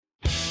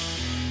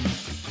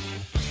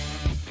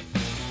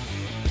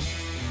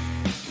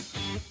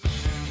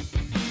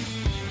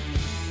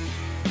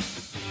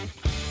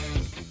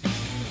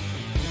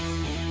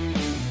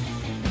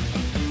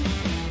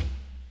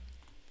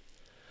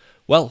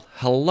Well,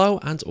 hello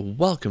and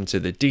welcome to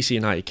the DC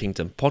United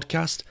Kingdom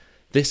podcast.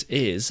 This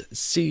is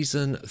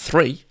season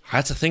 3. I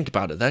had to think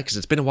about it there because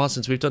it's been a while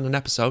since we've done an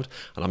episode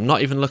and I'm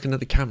not even looking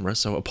at the camera,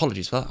 so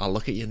apologies for that. I'll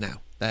look at you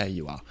now. There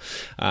you are.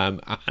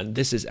 And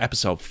this is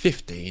episode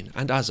 15,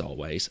 and as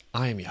always,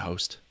 I am your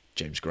host,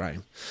 James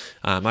Graham.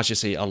 As you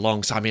see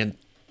alongside me, and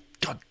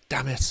god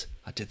damn it,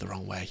 I did the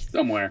wrong way.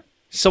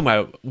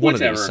 Somewhere, one of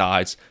these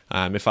sides.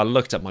 If I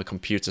looked at my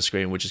computer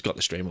screen, which has got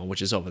the stream on,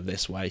 which is over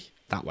this way,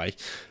 that way.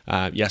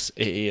 Yes,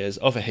 it is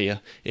over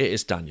here. It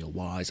is Daniel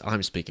Wise.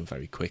 I'm speaking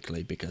very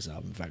quickly because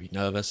I'm very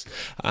nervous.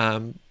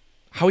 How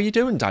are you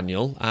doing,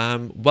 Daniel?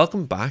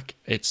 Welcome back.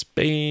 It's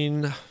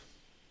been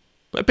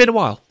a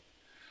while.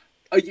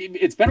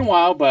 It's been a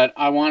while, but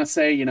I want to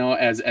say,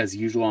 as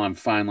usual, I'm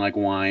fine like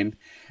wine.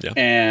 Yeah.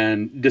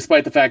 And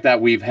despite the fact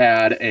that we've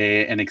had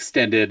an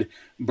extended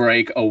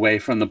break away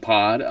from the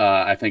pod,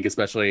 I think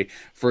especially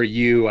for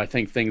you, I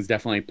think things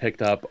definitely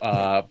picked up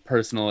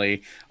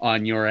personally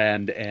on your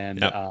end. And,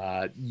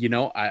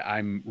 Yep.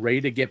 I'm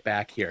ready to get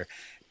back here.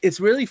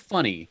 It's really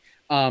funny.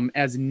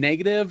 As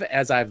negative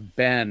as I've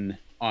been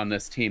on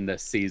this team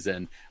this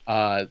season,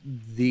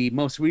 the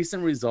most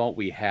recent result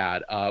we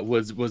had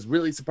was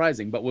really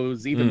surprising. But what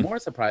was even more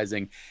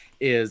surprising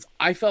is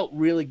I felt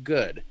really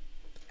good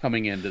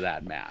coming into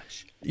that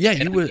match. Yeah,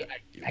 And you were.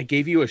 I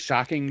gave you a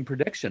shocking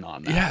prediction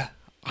on that. Yeah,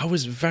 I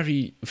was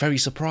very, very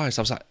surprised.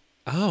 I was like,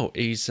 oh,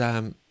 he's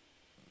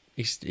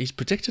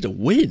predicted a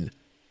win.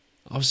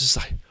 I was just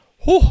like,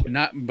 oh,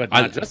 Not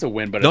just a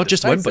win, but not a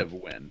just win, decisive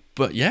but- win.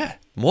 but yeah,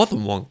 more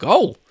than one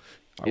goal.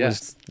 I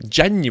Yes. was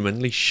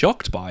genuinely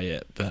shocked by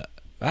it, but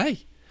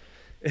hey,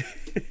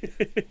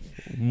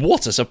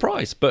 what a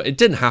surprise. But it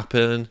didn't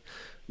happen.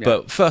 Yeah.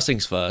 But first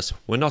things first,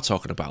 we're not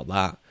talking about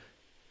that.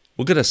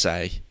 We're going to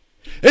say,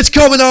 it's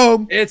coming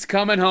home! It's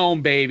coming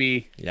home,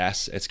 baby.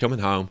 Yes, it's coming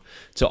home.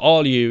 To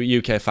all you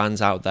UK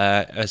fans out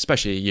there,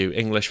 especially you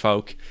English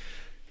folk,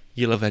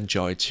 you'll have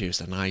enjoyed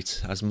Tuesday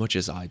night as much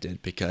as I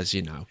did because,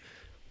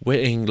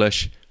 we're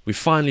English. We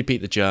finally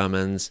beat the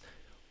Germans.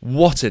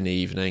 What an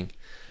evening.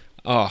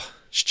 Oh,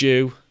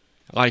 Stu,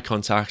 eye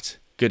contact.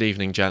 Good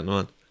evening,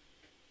 gentlemen.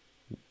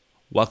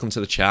 Welcome to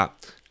the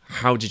chat.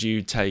 How did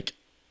you take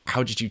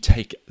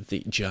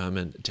the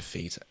German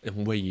defeat?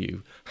 And were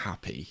you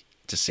happy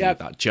to see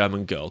that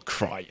German girl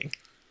crying?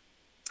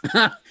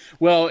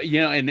 Well,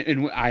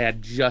 and I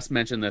had just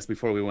mentioned this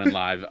before we went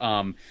live.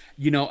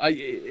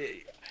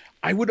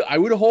 I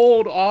would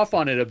hold off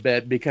on it a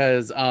bit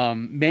because,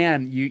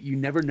 man, you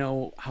never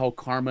know how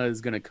karma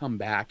is going to come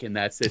back in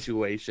that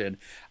situation.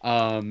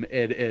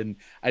 And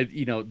I,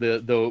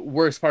 the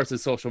worst parts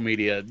of social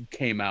media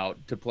came out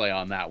to play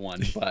on that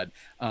one. But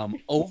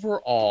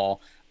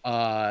overall,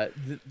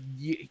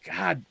 you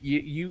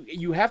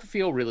have to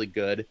feel really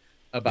good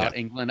about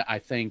England. I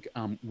think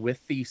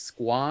with the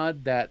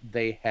squad that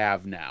they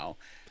have now,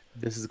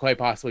 this is quite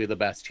possibly the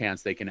best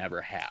chance they can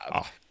ever have.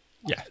 Oh,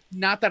 yeah.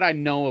 Not that I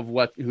know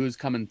of who's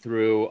coming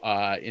through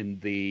in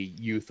the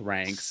youth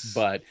ranks,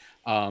 but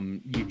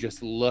you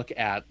just look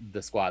at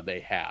the squad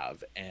they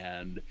have,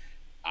 and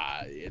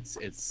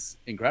it's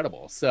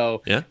incredible.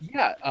 So the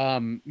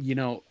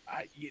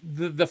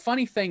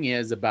funny thing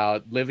is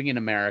about living in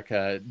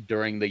America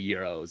during the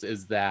Euros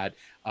is that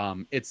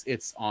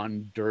it's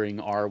on during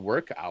our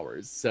work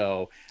hours.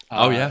 So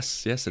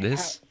yes, it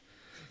is.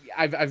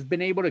 I've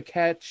been able to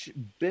catch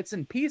bits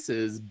and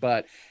pieces,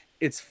 but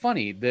it's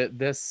funny that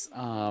this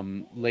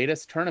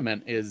latest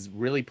tournament is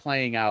really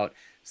playing out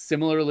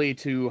similarly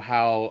to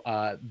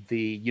how the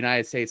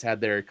United States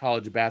had their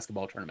college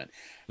basketball tournament.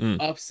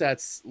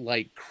 Upsets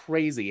like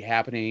crazy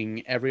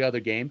happening every other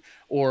game,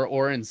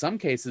 or in some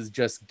cases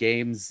just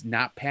games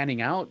not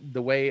panning out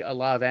the way a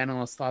lot of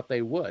analysts thought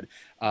they would.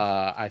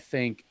 I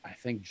think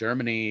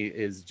Germany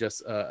is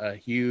just a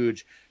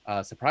huge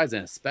surprise,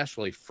 and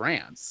especially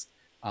France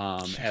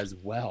as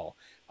well.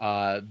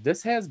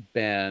 This has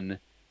been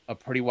a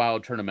pretty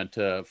wild tournament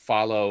to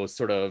follow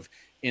sort of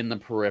in the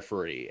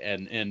periphery,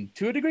 and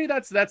to a degree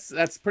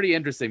that's pretty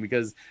interesting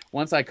because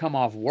once I come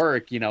off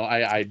work,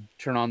 I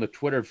turn on the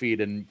Twitter feed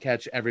and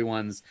catch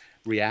everyone's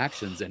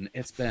reactions, and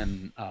it's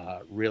been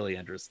really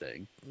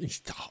interesting.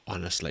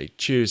 Honestly,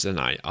 Tuesday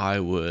night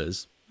I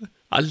was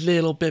a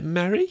little bit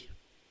merry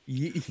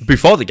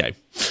before the game.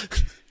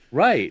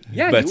 Right.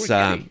 Yeah. But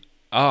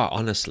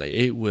honestly,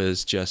 it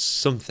was just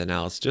something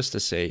else just to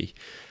see.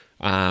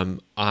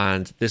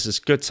 And this is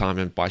good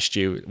timing by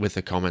Stu with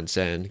the comments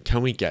in.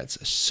 Can we get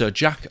Sir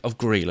Jack of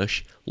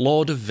Grealish,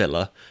 Lord of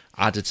Villa,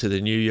 added to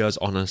the New Year's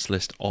honours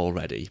list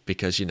already?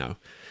 Because,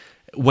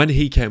 when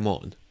he came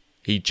on,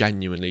 he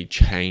genuinely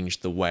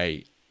changed the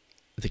way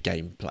the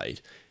game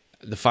played.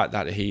 The fact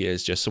that he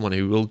is just someone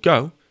who will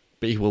go,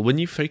 but he will win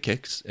you free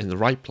kicks in the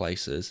right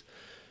places.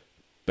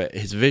 But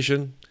his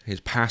vision,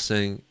 his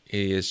passing,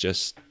 he is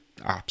just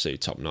absolutely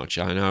top notch.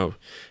 I know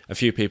a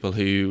few people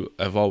who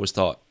have always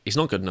thought he's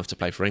not good enough to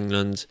play for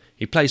England.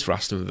 He plays for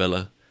Aston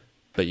Villa,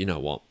 but you know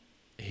what?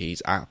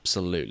 He's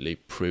absolutely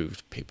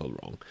proved people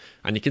wrong.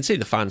 And you can see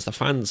the fans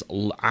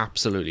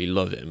absolutely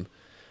love him.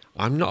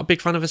 I'm not a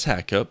big fan of his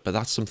haircut, but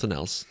that's something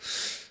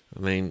else. I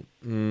mean,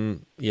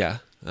 yeah.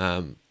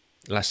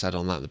 Less said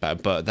on that, the better.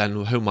 But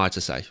then who am I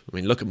to say? I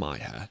mean, look at my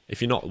hair.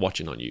 If you're not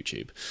watching on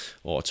YouTube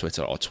or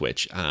Twitter or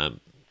Twitch, and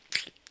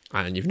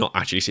you've not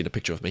actually seen a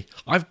picture of me,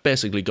 I've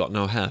basically got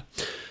no hair.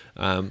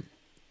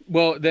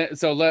 Well,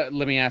 so let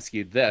me ask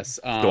you this.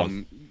 Go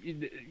on.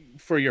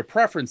 For your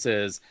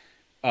preferences,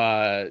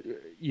 do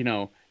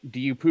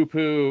you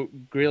poo-poo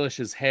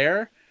Grealish's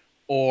hair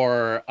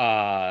or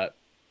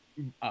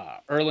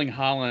Erling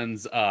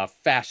Haaland's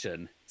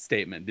fashion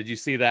statement? Did you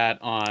see that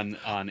on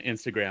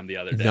Instagram the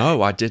other day?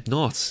 No, I did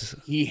not.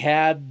 He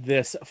had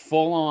this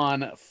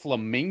full-on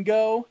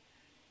flamingo,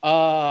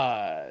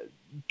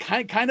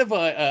 kind of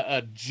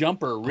a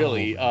jumper,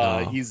 really.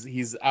 Oh, no.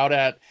 He's out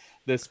at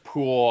this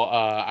pool.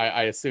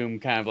 I assume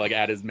kind of like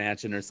at his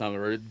mansion or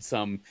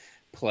some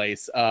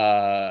place,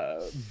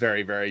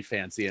 very, very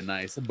fancy and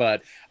nice.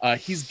 But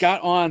he's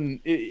got on.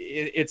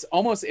 It's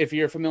almost, if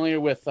you're familiar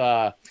with.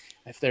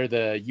 If they're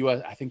the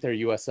US, I think they're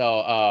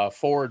USL,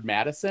 Forward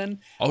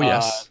Madison. Oh,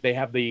 yes. They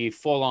have the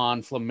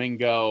full-on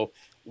flamingo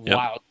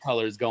wild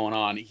colors going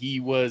on. He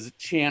was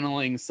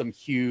channeling some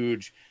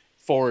huge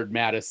Forward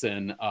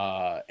Madison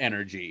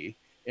energy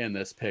in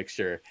this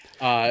picture.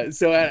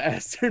 So at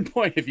a certain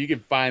point, if you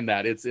can find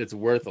that, it's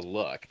worth a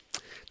look.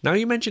 Now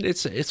you mentioned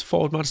it's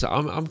Forward Madison.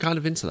 I'm kind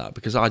of into that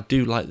because I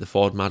do like the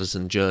Forward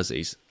Madison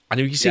jerseys. I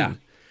know you've seen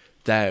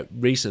their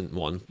recent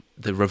one,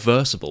 the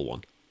reversible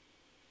one.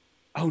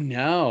 Oh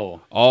no!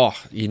 Oh,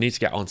 you need to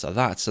get onto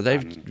that. So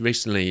they've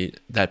recently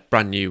their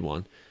brand new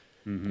one.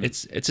 Mm-hmm.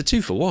 It's a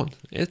 2-for-1.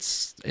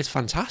 It's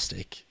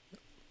fantastic.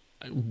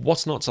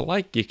 What's not to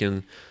like? You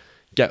can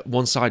get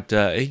one side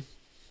dirty,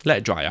 let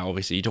it dry out.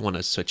 Obviously, you don't want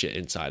to switch it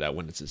inside out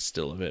when it's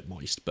still a bit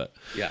moist. But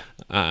you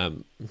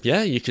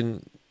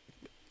can.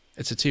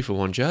 It's a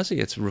 2-for-1 jersey.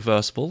 It's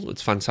reversible.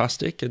 It's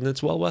fantastic, and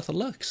it's well worth a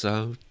look.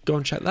 So go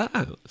and check that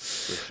out.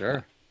 For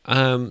sure.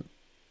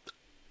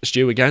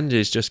 Stu again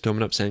is just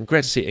coming up saying,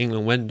 great to see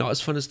England win. Not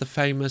as fun as the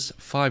famous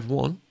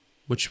 5-1,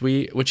 which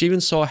even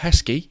saw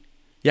Heskey,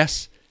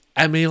 yes,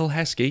 Emil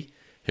Heskey,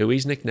 who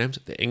he's nicknamed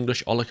the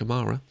English Ola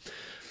Kamara,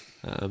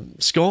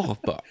 score.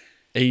 But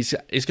he's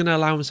going to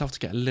allow himself to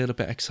get a little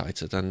bit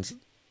excited, and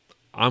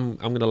I'm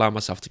going to allow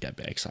myself to get a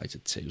bit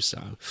excited too.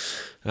 So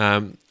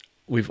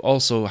we've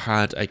also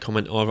had a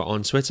comment over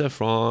on Twitter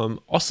from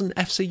Austin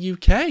FC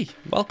UK.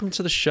 Welcome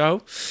to the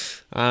show,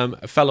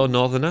 a fellow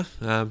Northerner.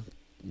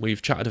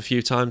 We've chatted a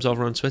few times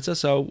over on Twitter,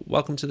 so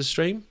welcome to the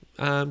stream.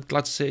 Glad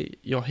to see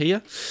you're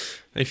here.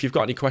 If you've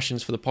got any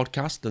questions for the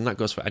podcast, then that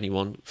goes for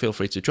anyone, feel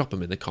free to drop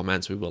them in the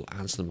comments. We will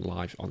answer them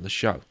live on the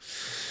show.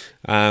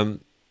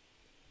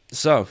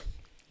 So,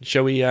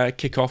 shall we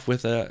kick off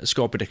with a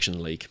score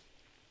prediction league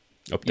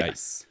update?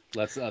 Yes,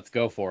 let's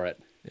go for it.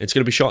 It's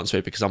going to be short and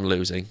sweet because I'm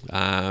losing.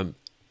 I'm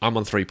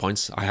on 3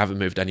 points. I haven't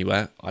moved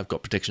anywhere. I've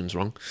got predictions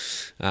wrong.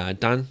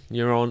 Dan,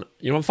 you're on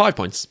 5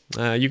 points.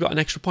 You got an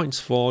extra point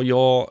for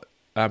your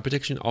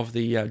prediction of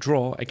the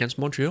draw against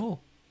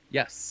Montreal.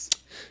 Yes.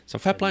 So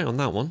fair play on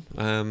that one.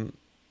 I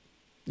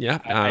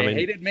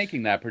hated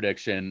making that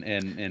prediction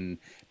and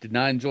did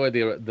not enjoy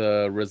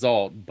the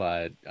result,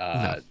 but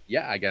no.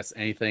 I guess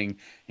anything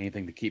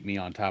to keep me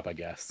on top, I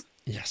guess.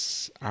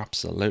 Yes,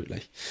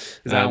 absolutely.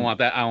 Because I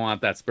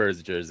want that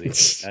Spurs jersey.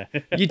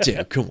 You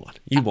do. Come on.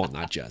 You want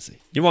that jersey.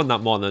 You want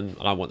that more than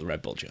I want the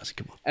Red Bull jersey.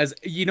 Come on. As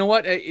you know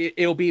what,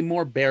 it'll be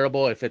more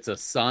bearable if it's a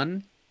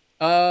Sun.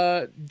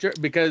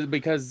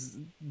 Because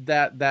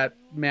that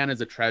man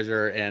is a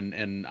treasure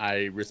and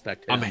I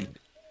respect him. I mean,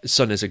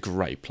 Son is a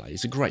great player.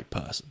 He's a great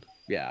person.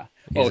 Yeah.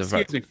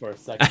 Excuse me for a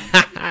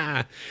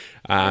second.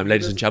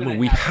 Ladies and gentlemen,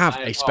 we have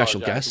a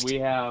special guest. We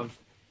have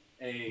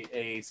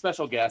a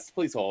special guest.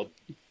 Please hold.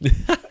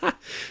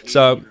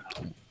 So,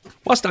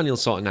 whilst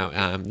Daniel's sorting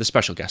out the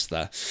special guest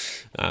there.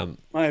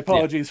 My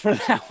apologies for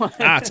that one.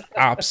 That's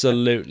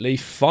absolutely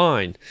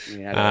fine.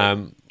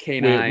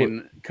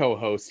 Canine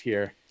co-host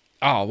here.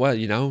 Oh, well,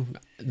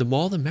 the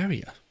more the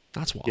merrier.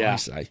 That's what I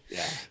say.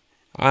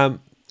 Yeah.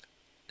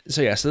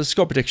 So the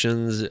score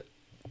predictions,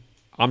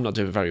 I'm not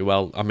doing very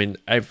well. I mean,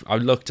 I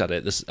looked at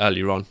it this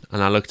earlier on,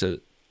 and I looked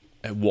at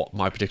what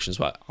my predictions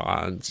were,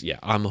 and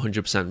I'm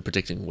 100%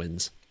 predicting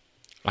wins.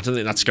 I don't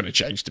think that's going to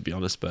change, to be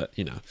honest, but,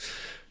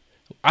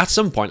 at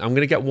some point, I'm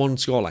going to get one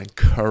scoreline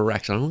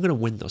correct, and I'm going to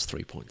win those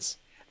 3 points.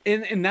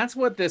 And that's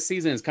what this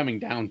season is coming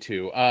down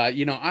to.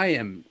 I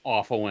am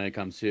awful when it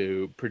comes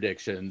to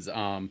predictions.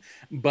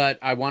 But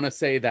I want to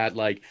say that,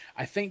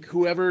 I think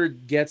whoever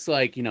gets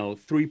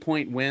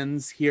 3-point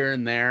wins here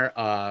and there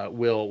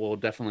will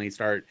definitely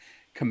start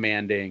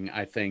commanding,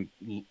 I think,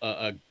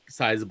 a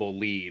sizable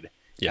lead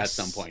at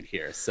some point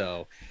here.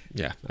 So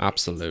yeah,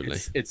 absolutely.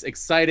 It's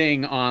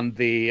exciting on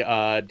the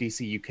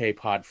DC UK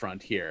pod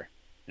front here,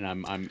 and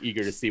I'm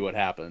eager to see what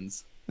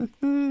happens.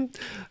 I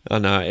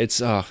know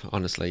it's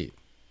honestly.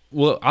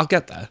 Well, I'll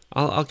get there.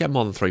 I'll get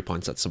more than 3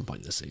 points at some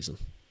point this season,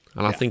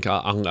 and I think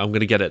I'm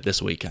going to get it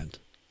this weekend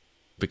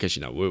because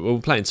we're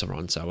playing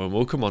Toronto, and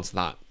we'll come on to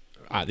that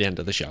at the end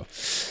of the show.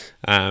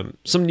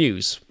 Some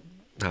news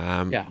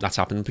that's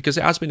happened because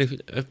it has been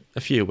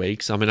a few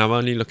weeks. I mean, I'm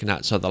only looking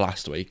at the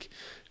last week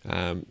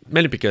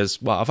Mainly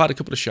because, well, I've had a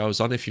couple of shows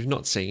on. If you've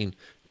not seen,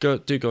 go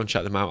and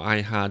check them out.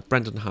 I had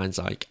Brendan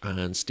Heinzike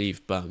and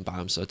Steve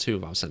Birnbaum, so two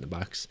of our centre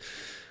backs.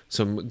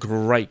 Some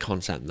great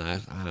content there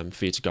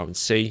for you to go and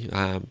see.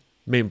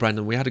 Me and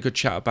Brendan, we had a good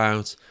chat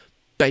about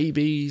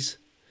babies,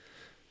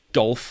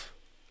 golf,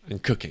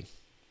 and cooking.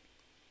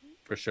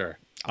 For sure.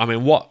 I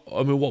mean, what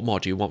more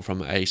do you want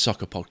from a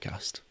soccer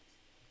podcast?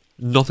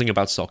 Nothing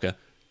about soccer,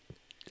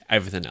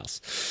 everything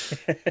else.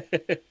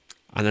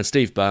 And then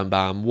Steve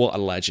Birnbaum, what a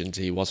legend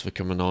he was for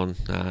coming on.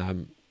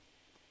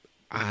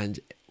 And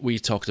we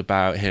talked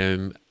about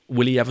him.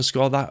 Will he ever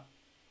score a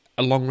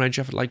long-range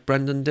effort like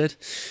Brendan did?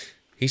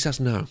 He says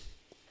no.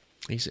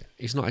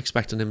 He's not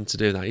expecting him to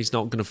do that. He's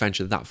not going to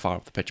venture that far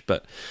up the pitch.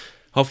 But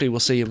hopefully we'll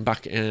see him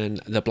back in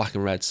the black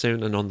and red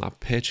soon and on that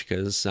pitch,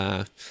 because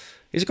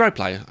he's a great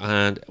player.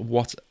 And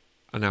what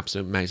an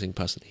absolute amazing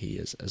person he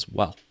is as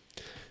well.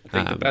 I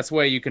think the best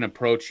way you can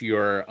approach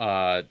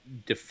your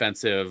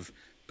defensive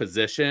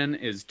position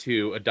is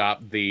to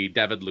adopt the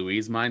David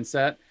Luiz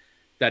mindset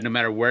that no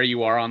matter where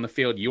you are on the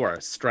field, you are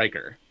a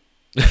striker.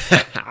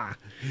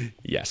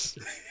 Yes,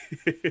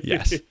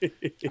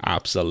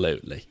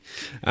 absolutely.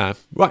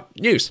 Right,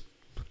 news.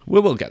 We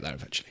will get there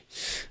eventually.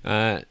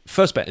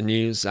 First bit of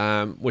news,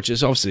 which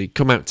has obviously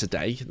come out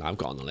today that I've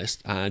got on the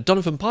list.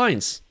 Donovan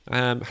Pines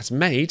has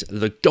made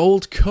the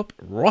Gold Cup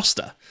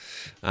roster,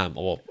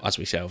 or as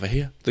we say over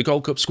here, the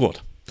Gold Cup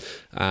squad.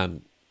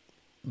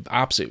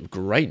 Absolute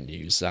great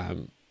news.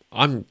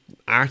 I'm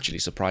actually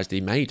surprised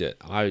he made it.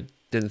 I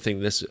didn't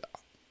think this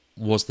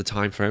was the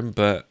time for him,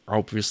 but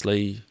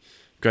obviously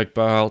Greg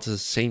Berhalter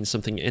has seen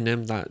something in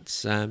him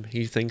that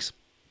he thinks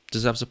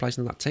deserves a place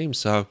in that team.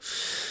 So,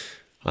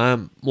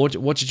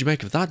 what did you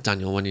make of that,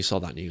 Daniel, when you saw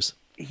that news?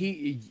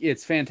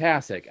 It's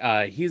fantastic.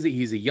 He's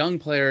a young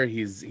player.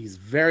 He's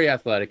very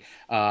athletic.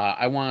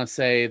 I want to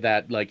say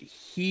that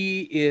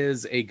he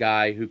is a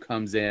guy who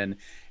comes in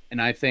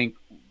and I think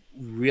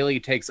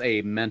really takes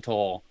a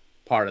mental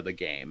part of the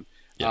game.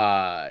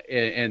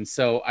 And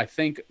so I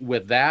think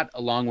with that,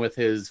 along with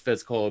his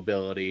physical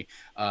ability,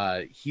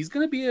 he's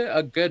going to be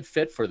a good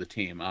fit for the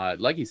team.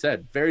 Like you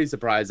said, very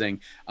surprising,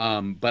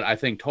 but I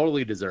think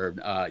totally deserved.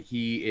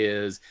 He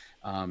is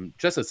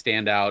just a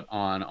standout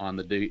on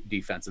the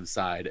defensive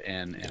side,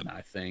 and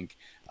I think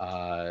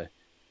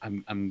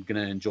I'm going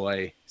to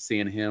enjoy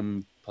seeing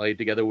him play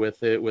together with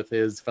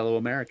his fellow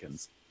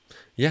Americans.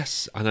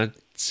 Yes, and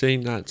I've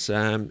seen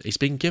that he's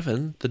been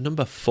given the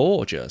number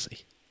 4 jersey.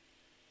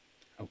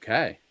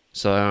 Okay.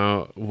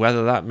 So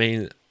whether that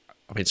means,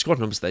 squad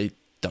numbers, they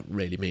don't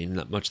really mean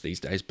that much these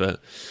days, but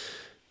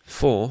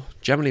 4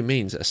 generally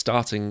means a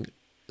starting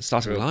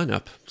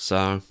lineup.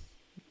 So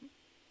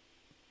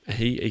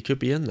he could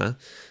be in there.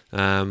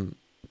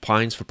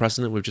 Pines for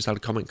president. We've just had a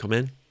comment come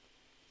in.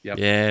 Yep.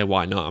 Yeah,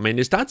 why not?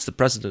 His dad's the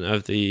president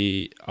of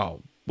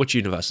which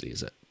university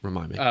is it?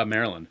 Remind me.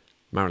 Maryland.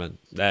 Maryland.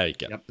 There you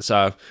go. Yep.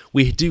 So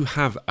we do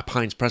have a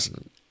Pines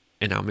president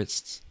in our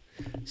midst.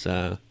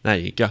 So there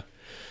you go.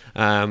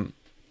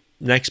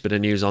 Next bit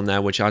of news on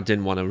there, which I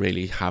didn't want to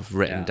really have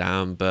written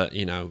down, but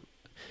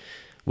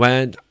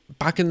when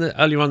back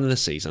earlier on in the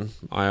season,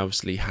 I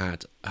obviously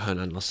had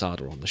Hernan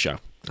Losada on the show,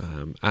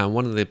 and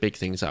one of the big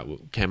things that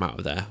came out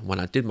of there when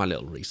I did my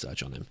little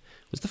research on him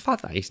was the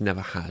fact that he's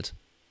never had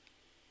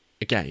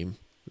a game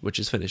which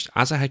is finished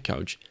as a head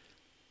coach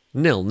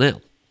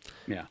 0-0.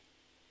 Yeah.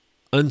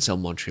 Until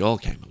Montreal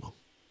came along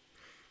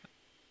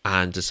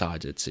and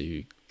decided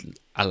to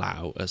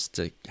allow us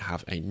to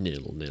have a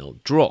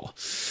 0-0 draw.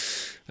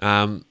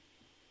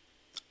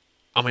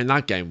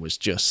 That game was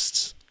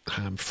just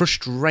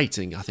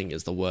frustrating, I think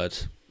is the word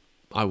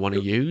I want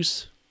to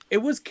use. It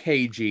was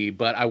cagey,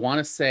 but I want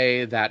to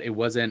say that it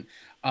wasn't.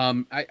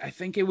 I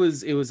think it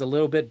was a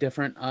little bit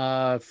different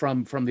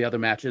from the other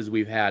matches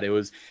we've had. It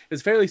was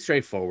fairly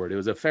straightforward. It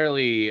was a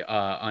fairly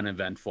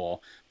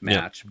uneventful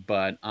match,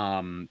 but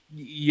I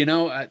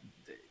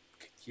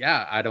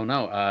don't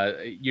know.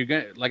 You're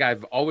gonna, like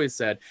I've always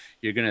said,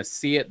 you're gonna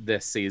see it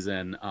this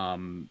season.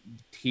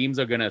 Teams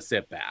are gonna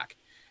sit back,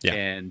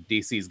 and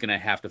DC is gonna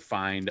have to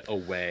find a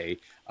way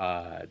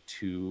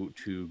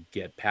to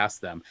get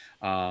past them.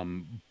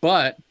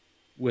 But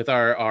with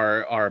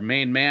our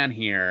main man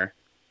here,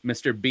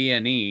 Mr.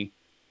 BNE,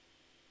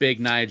 Big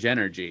Nige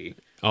Energy.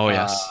 Oh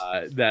yes,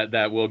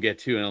 that we'll get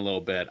to in a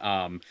little bit.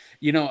 I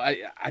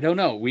don't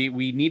know.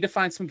 We need to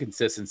find some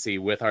consistency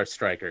with our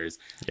strikers.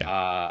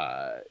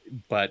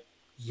 But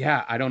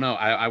yeah, I don't know.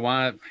 I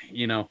want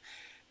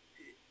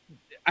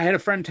I had a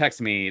friend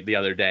text me the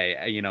other day.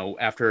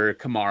 After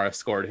Kamara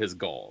scored his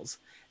goals,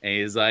 and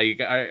he's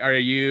like, "Are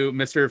you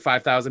Mr.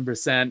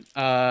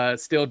 5,000%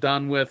 still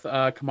done with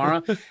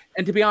Kamara?"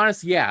 And to be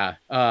honest,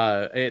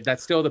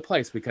 that's still the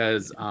place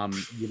because I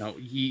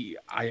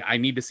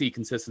need to see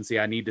consistency.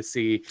 I need to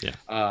see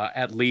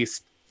at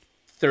least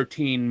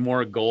 13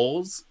 more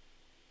goals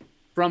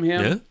from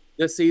him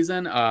this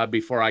season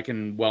before I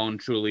can well and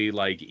truly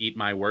eat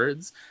my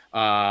words.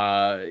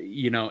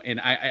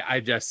 And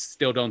I just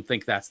still don't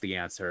think that's the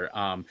answer.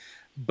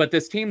 But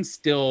this team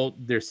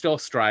they're still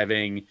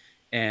striving.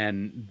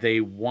 and they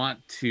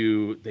want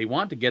to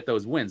get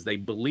those wins. They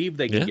believe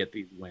they can get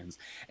these wins.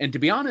 And to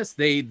be honest,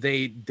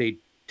 they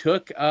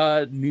took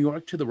New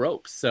York to the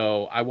ropes.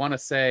 So I want to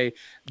say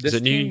this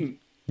team.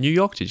 New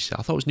York, did you say?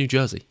 I thought it was New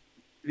Jersey.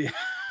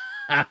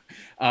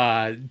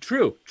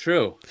 True.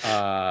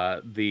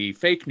 The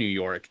fake New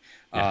York.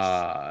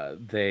 Yes.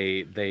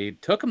 They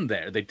took them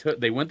there.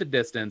 They went the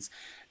distance.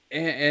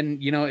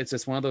 And you know, it's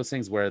just one of those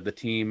things where the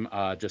team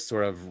just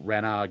sort of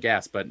ran out of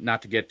gas, but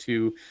not to get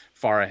too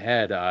far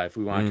ahead. If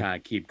we want to kind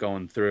of keep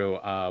going through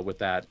with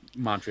that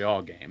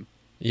Montreal game.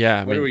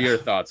 Yeah. What were your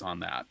thoughts on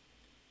that?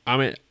 I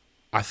mean,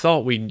 I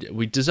thought we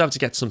deserved to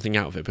get something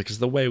out of it because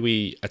the way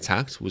we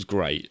attacked was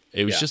great.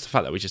 It was just the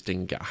fact that we just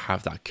didn't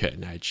have that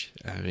cutting edge.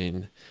 I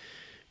mean,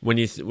 when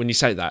you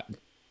say that,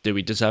 do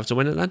we deserve to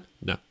win it then?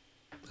 No.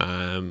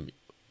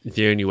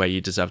 The only way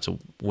you deserve to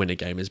win a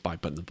game is by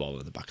putting the ball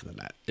in the back of the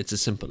net. It's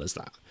as simple as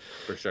that.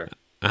 For sure.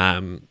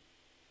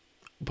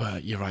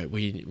 But you're right.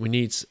 We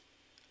need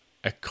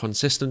a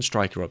consistent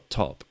striker up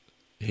top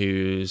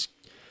who's,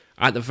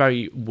 at the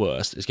very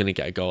worst, is going to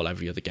get a goal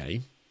every other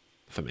game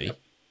for me.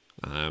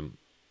 Yep.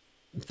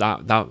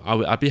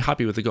 I'd be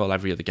happy with a goal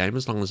every other game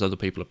as long as other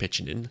people are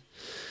pitching in.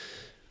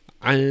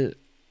 And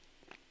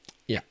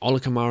yeah,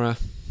 Ola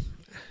Kamara.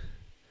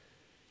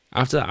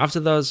 After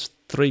those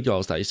 3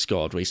 goals that he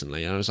scored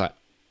recently, I was like,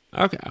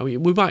 okay, I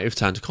mean, we might have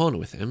turned a corner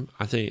with him.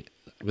 I think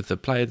with the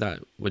play that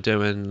we're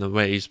doing, the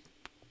way he's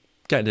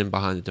getting in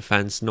behind the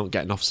defence, not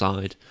getting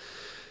offside,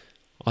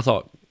 I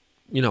thought,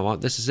 you know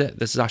what, this is it.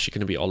 This is actually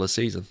going to be Ola's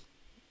season.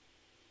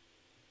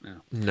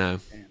 No.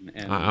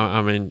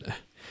 I mean,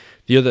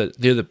 the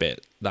other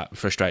bit that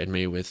frustrated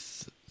me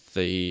with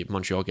the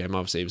Montreal game,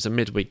 obviously, it was a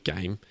midweek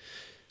game.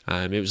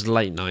 It was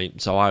late night,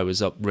 so I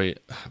was up.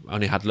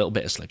 Only had a little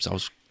bit of sleep, so I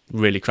was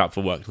really crap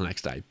for work the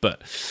next day.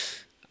 But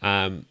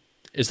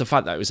it's the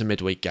fact that it was a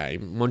midweek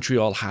game.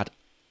 Montreal had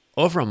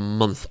over a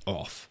month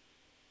off.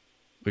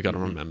 We got to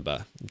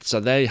remember, so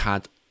they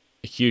had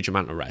a huge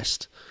amount of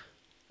rest.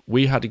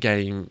 We had a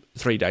game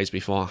 3 days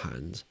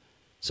beforehand,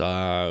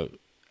 so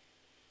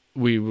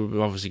we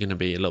were obviously going to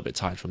be a little bit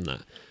tired from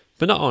that.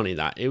 But not only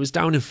that, it was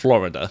down in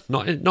Florida,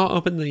 not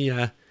up in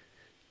the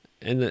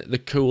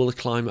cool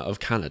climate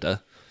of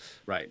Canada.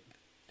 Right.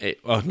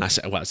 Well,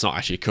 it's not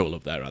actually cool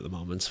up there at the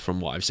moment,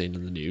 from what I've seen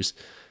in the news.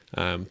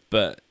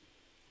 But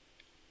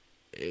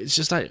it's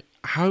just like,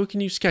 how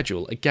can you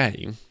schedule a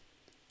game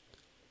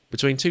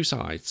between 2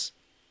 sides,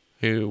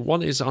 who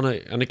one is on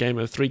a game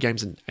of 3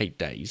 games in 8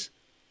 days,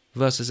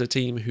 versus a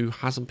team who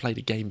hasn't played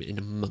a game in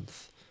a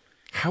month?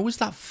 How is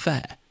that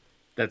fair?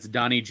 That's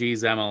Donnie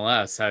G's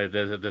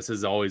MLS. This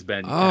has always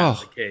been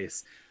the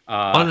case.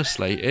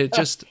 Honestly,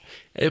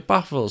 it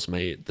baffles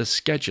me, the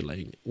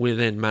scheduling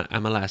within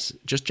MLS,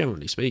 just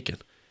generally speaking.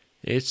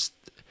 And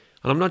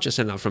I'm not just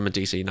saying that from a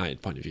DC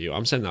United point of view.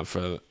 I'm saying that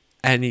for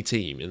any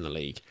team in the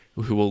league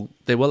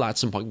they will at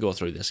some point go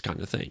through this kind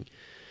of thing.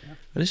 Yeah.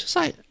 And it's just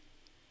like,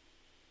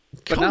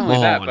 but not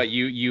only that, but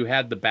you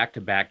had the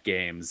back-to-back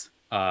games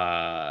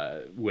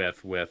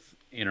with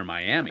Inter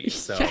Miami.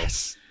 So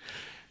yes.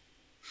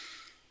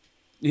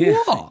 Yeah.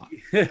 What?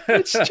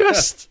 It's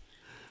just,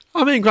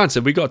 I mean,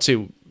 granted, we got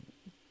 2.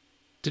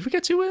 Did we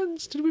get 2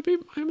 wins? Did we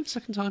beat Miami the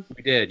second time?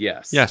 We did,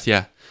 yes. Yes,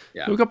 yeah.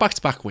 We got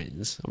back-to-back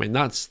wins. I mean,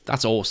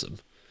 that's awesome.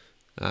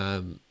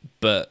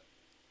 But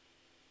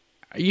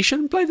you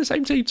shouldn't play the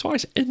same team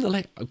twice in the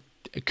league.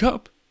 A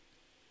cup.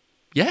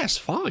 Yes,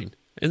 fine.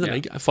 In the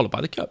league, followed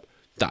by the cup.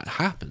 That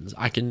happens.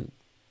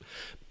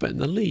 But in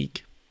the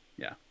league,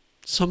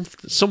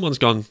 someone's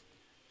gone,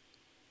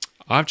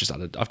 we're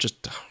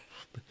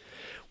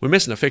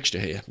missing a fixture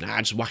here.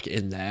 Nah, just whack it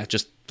in there.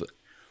 Just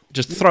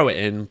throw it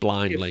in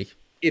blindly.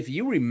 If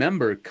you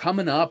remember,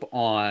 coming up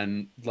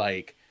on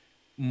like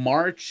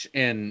March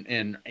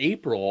and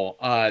April,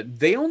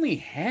 they only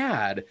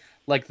had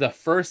like the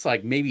first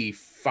like maybe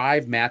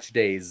 5 match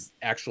days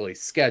actually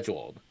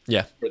scheduled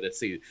for this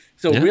season.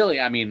 So really,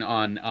 I mean,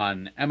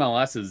 on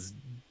MLS's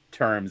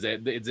terms,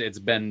 it's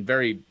been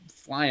very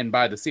flying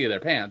by the seat of their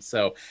pants.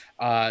 So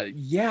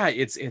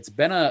it's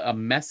been a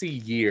messy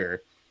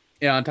year.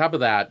 Yeah, on top of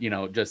that, you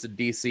know, just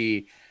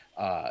DC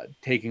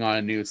taking on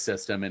a new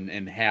system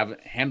and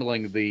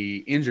handling the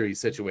injury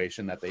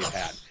situation that they've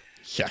had.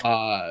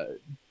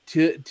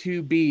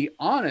 To be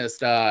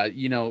honest,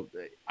 you know,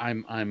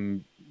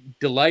 I'm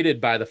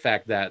delighted by the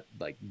fact that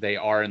like they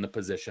are in the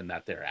position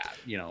that they're at,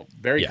 you know,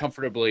 very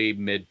comfortably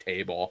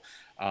mid-table,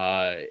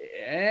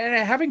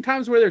 and having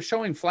times where they're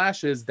showing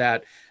flashes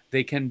that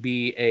they can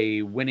be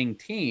a winning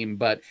team,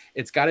 but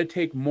it's got to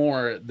take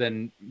more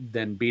than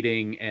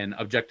beating an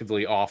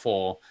objectively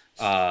awful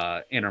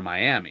Inter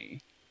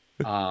Miami.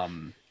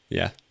 You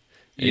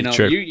know,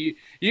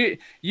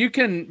 you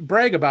can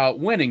brag about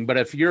winning, but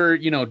if you're,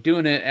 you know,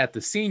 doing it at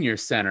the senior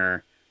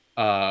center,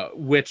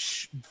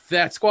 which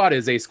that squad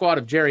is a squad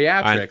of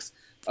geriatrics,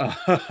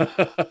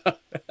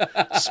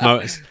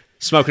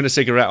 smoking a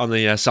cigarette on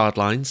the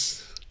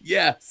sidelines.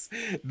 Yes,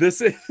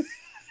 this is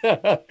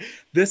you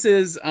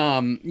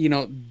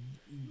know,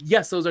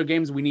 yes, those are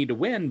games we need to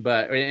win,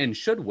 and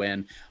should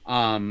win.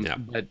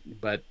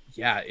 But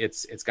yeah,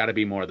 it's got to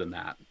be more than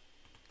that.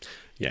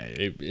 Yeah,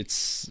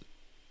 it's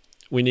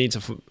we need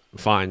to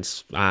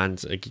find,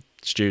 and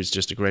Stu's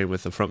just agreeing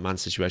with the frontman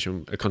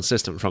situation. A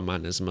consistent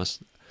frontman is a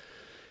must.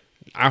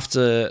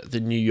 After the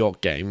New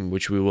York game,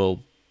 which we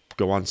will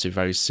go on to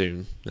very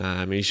soon,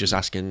 he's just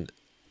asking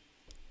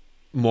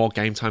more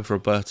game time for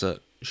Roberta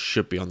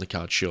should be on the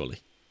card, surely.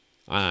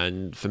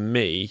 And for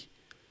me,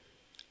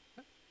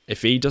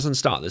 if he doesn't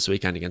start this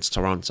weekend against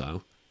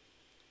Toronto,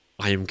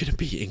 I am going to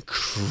be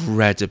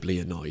incredibly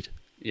annoyed.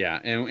 Yeah,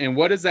 and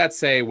what does that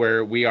say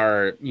where we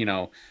are,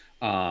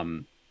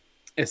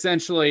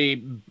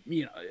 essentially,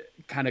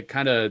 kind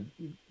of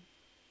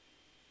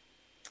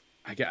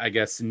I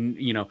guess,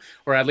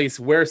 or at least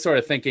we're sort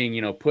of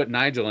thinking, put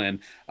Nigel in,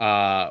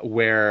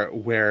 where,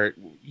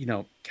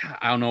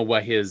 I don't know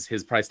what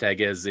his price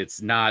tag is.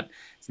 It's not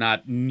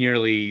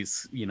nearly,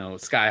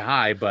 sky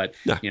high, but,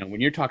 No. When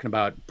you're talking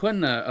about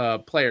putting a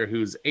player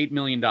who's $8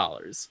 million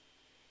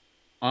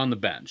on the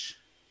bench,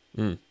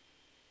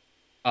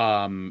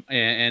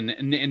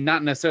 and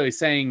not necessarily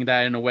saying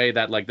that in a way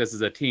that like this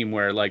is a team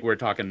where like we're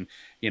talking,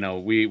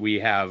 we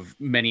have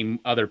many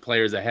other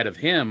players ahead of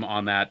him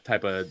on that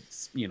type of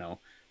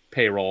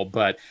payroll,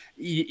 but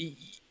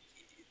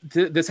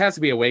this has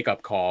to be a wake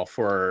up call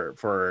for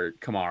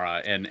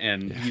Kamara,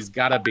 and he's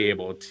got to be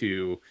able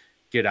to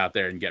get out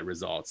there and get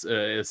results,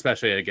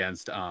 especially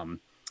against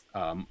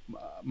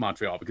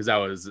Montreal, because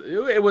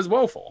it was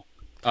woeful.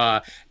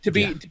 To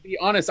be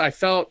honest, I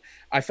felt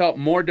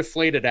more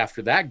deflated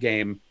after that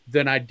game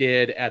than I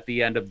did at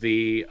the end of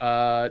the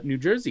New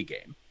Jersey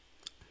game.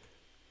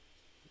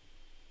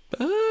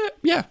 I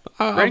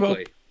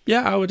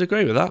would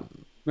agree with that.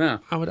 Yeah,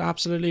 I would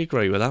absolutely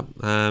agree with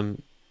that.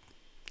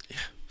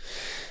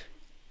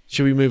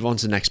 Should we move on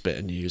to the next bit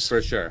of news?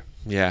 For sure.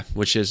 Yeah,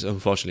 which is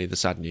unfortunately the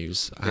sad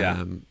news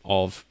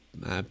of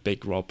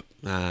Big Rob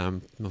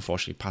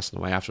unfortunately passing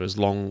away after his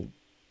long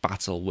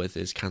battle with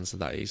his cancer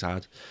that he's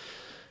had.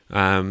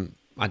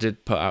 I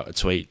did put out a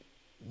tweet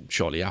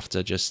shortly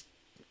after,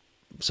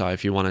 so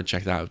if you want to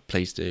check that out,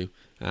 please do.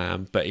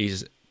 But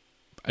he's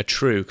a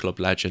true club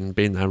legend,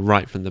 been there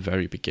right from the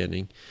very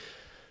beginning.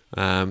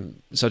 So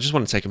I just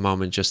want to take a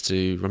moment just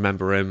to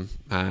remember him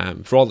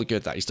for all the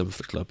good that he's done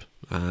for the club.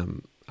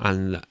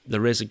 And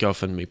there is a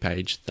GoFundMe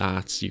page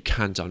that you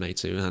can donate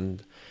to,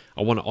 and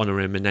I want to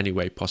honour him in any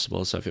way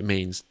possible. So if it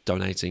means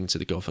donating to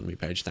the GoFundMe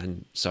page,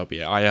 then so be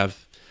it. I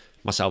have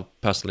myself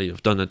personally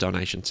have done a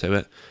donation to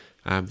it.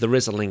 There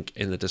is a link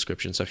in the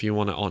description, so if you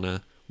want to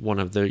honour one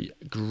of the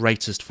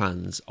greatest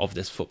fans of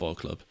this football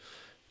club,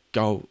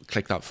 go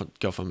click that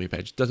GoFundMe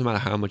page. Doesn't matter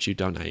how much you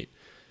donate,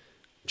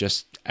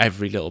 just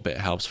every little bit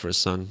helps for his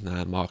son,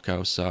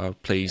 Marco. So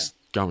please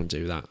go and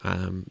do that.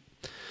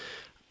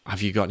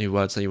 Have you got any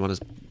words that you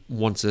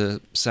want to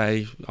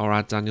say or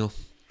add, Daniel?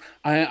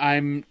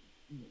 I'm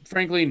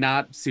frankly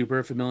not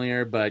super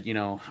familiar, but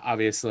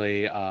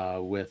obviously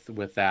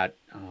with that,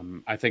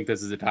 I think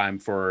this is a time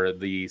for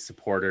the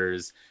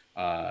supporters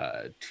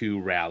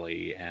to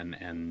rally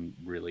and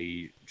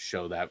really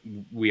show that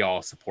we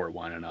all support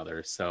one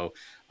another. So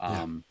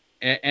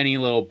any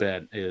little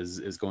bit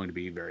is going to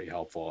be very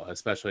helpful,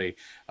 especially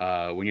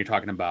when you're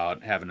talking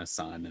about having a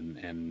son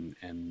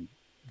and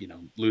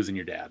losing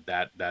your dad.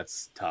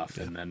 That's tough.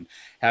 And then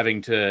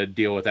having to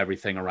deal with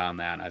everything around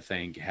that. I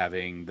think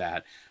having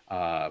that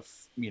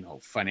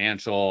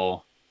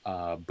financial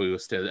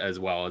boost, as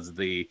well as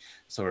the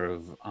sort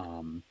of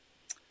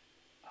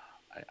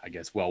I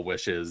guess well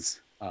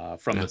wishes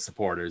from the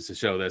supporters to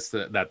show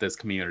that this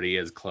community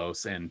is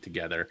close and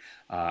together.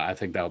 I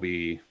think that'll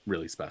be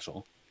really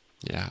special.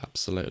 Yeah,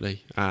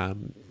 absolutely.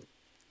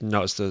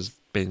 Notice there's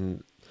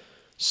been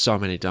so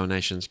many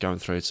donations going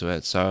through to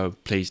it, so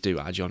please do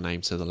add your name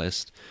to the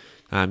list.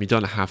 You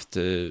don't have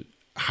to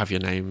have your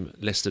name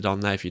listed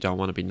on there if you don't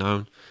want to be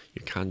known.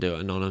 You can do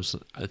it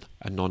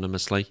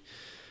anonymously.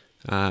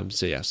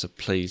 So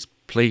please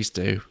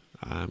do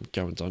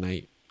go and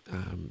donate.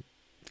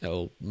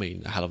 It'll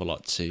mean a hell of a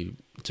lot to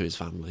his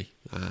family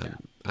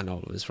and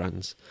all of his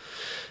friends.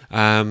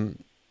 So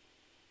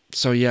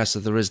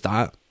there is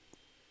that.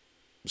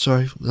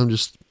 Sorry, I'm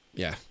just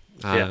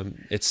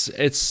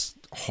it's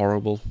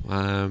horrible.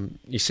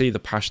 You see the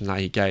passion that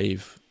he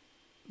gave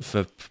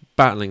for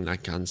battling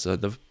that cancer,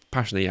 the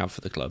passion he had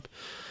for the club.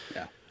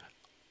 Yeah,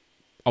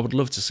 I would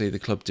love to see the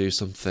club do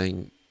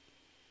something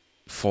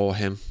for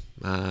him.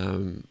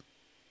 I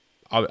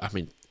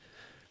mean,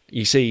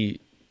 you see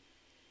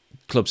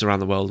clubs around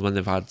the world when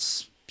they've had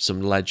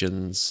some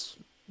legends,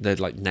 they'd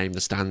like name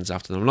the stands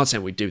after them. I'm not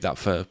saying we do that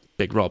for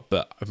Big Rob,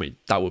 but I mean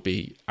that would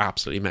be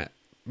absolutely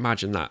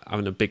imagine that,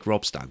 having a Big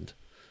Rob stand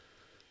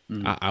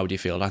at Audi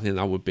Field. I think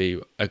that would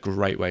be a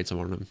great way to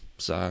honour him.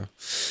 So,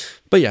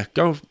 but yeah,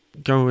 go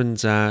and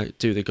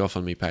do the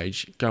GoFundMe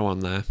page. Go on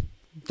there,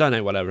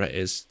 donate whatever it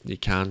is you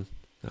can.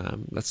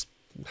 Let's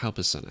help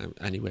us in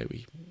any way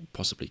we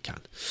possibly can.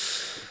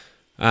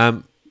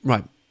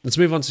 Right, let's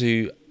move on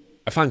to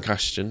a fan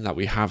question that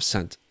we have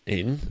sent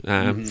in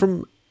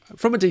from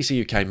a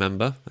DC UK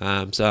member.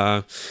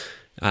 So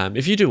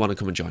If you do want to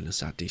come and join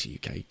us at DC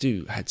UK,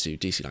 do head to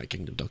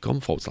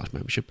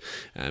dclightKingdom.com/membership.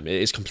 It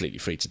is completely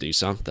free to do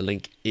so. The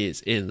link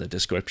is in the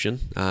description.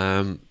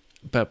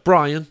 But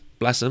Brian,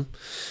 bless him,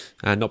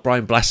 not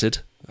Brian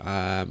Blessed,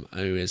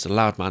 who is a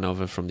loud man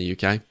over from the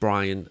UK,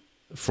 Brian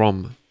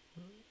from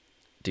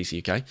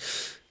DC UK,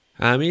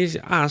 he's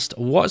asked,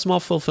 what is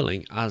more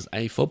fulfilling as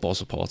a football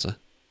supporter?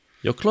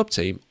 Your club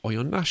team or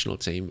your national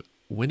team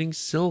winning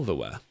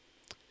silverware?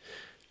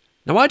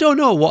 Now, I don't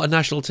know what a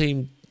national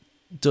team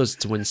does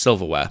to win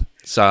silverware.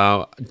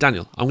 So,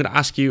 Daniel, I'm going to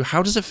ask you,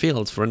 how does it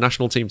feel for a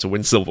national team to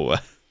win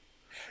silverware?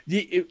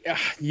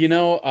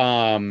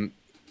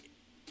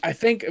 I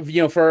think,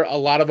 for a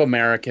lot of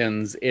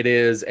Americans, it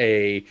is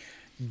a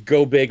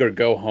go big or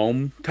go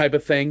home type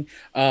of thing.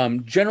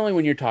 Generally,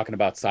 when you're talking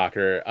about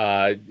soccer,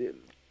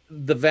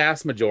 the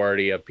vast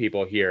majority of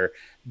people here,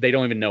 they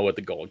don't even know what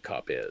the Gold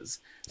Cup is,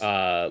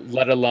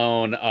 let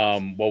alone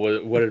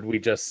what did we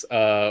just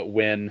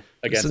win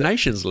against? It's the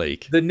Nations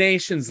League. The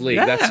Nations League.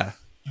 Yeah. That's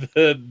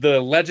the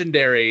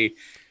legendary,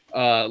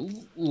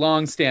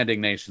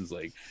 long-standing Nations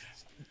League.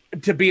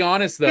 To be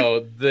honest,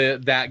 though,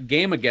 that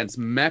game against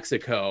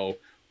Mexico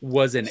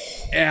was an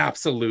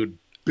absolute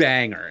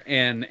banger,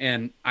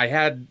 and I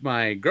had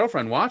my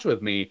girlfriend watch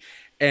with me,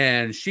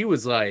 and she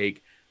was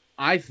like,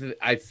 I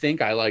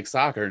think I like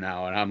soccer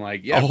now. And I'm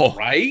like, yeah,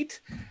 right.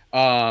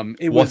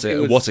 What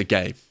a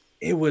game.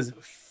 It was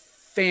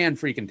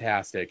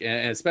freaking-tastic.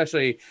 And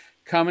especially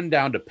coming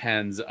down to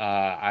pens,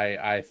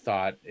 I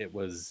thought it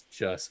was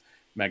just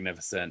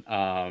magnificent.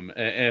 And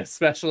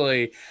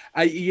especially,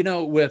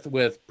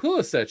 with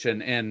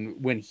Pulisic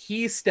and when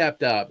he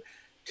stepped up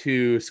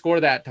to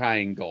score that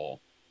tying goal,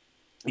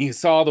 you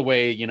saw the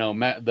way,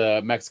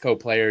 the Mexico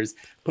players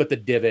put the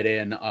divot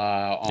in,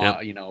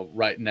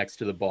 right next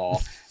to the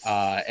ball.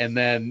 And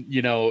then,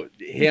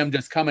 him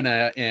just coming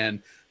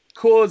in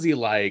cool as he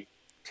like,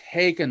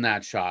 taking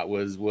that shot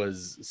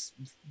was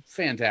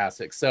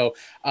fantastic. So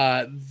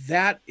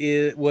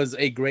was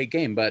a great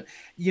game. But,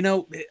 a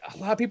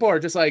lot of people are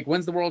just like,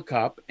 when's the World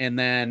Cup? And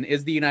then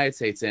is the United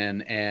States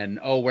in? And,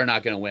 we're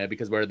not going to win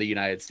because we're the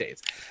United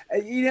States.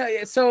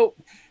 So,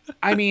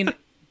 I mean...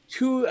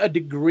 to a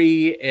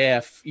degree,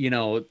 if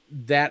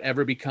that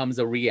ever becomes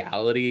a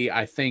reality,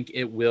 I think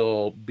it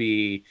will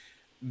be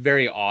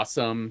very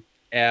awesome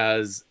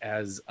as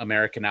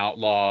American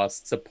Outlaw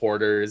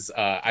supporters.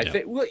 I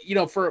think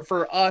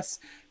for us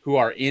who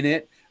are in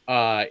it,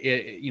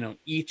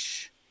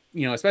 each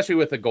especially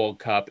with the Gold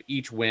Cup,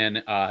 each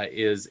win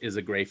is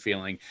a great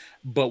feeling.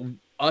 But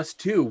us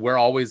too, we're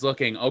always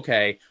looking,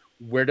 okay,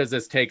 where does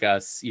this take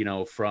us?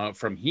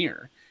 From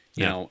here.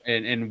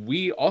 And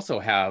we also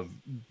have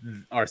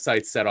our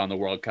sights set on the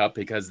World Cup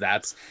because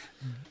that's,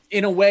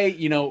 in a way,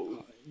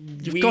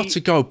 you've got to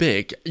go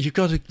big. You've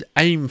got to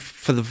aim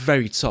for the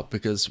very top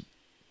because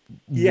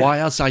why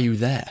else are you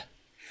there?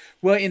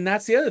 Well, and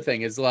that's the other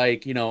thing is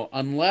like,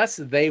 unless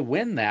they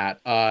win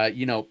that, I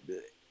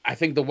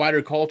think the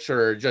wider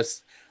culture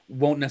just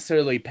won't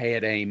necessarily pay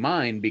it any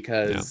mind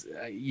because,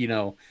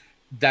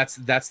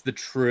 that's the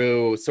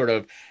true sort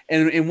of,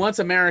 and once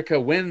America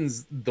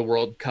wins the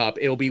World Cup,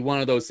 it'll be one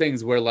of those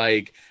things where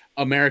like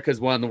America's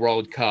won the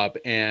World Cup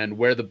and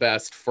we're the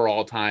best for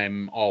all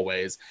time,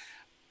 always,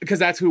 because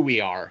that's who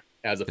we are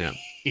as a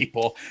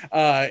people.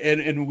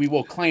 And we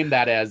will claim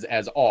that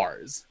as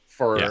ours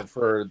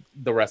for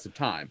the rest of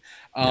time.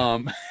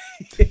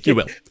 You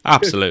will.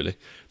 Absolutely.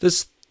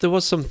 There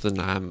was something,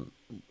 I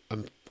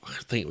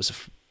think it was,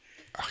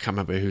 I can't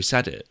remember who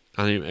said it.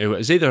 I mean, it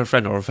was either a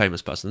friend or a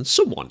famous person.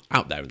 Someone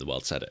out there in the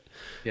world said it.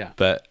 Yeah.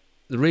 But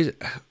the reason,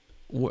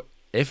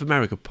 if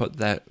America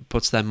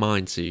puts their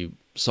mind to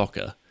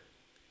soccer,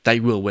 they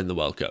will win the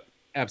World Cup.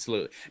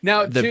 Absolutely.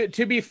 Now,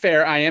 to be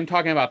fair, I am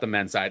talking about the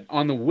men's side.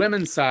 On the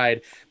women's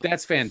side,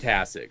 that's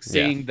fantastic.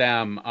 Seeing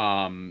them,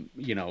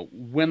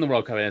 win the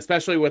World Cup, and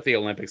especially with the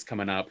Olympics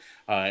coming up,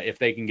 if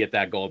they can get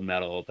that gold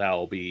medal,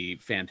 that'll be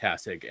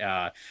fantastic.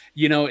 And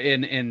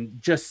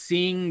just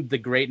seeing the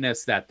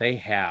greatness that they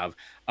have,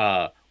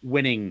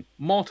 winning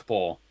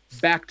multiple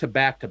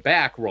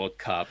back-to-back World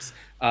Cups,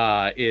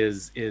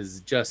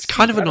 is just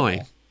kind of incredible.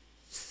 Annoying.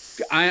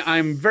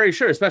 I'm very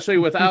sure, especially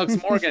with Alex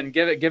Morgan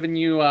giving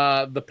you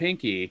the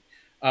pinky.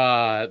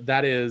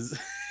 That is,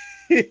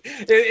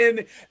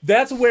 and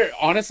that's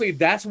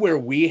where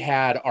we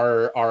had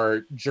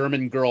our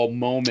German girl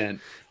moment.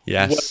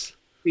 Yes,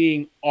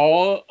 seeing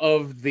all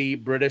of the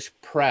British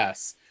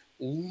press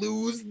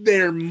lose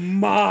their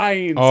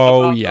minds.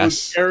 Oh, about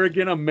those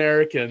arrogant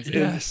Americans.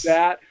 Yes, and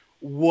that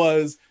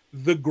was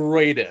the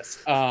greatest.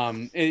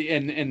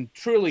 And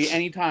truly,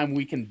 anytime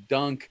we can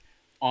dunk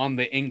on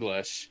the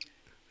English,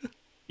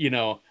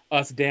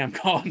 us damn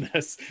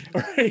colonists,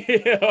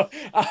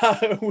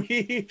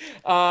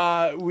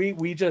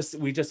 we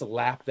just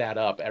lap that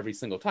up every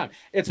single time.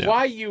 It's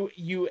why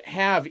you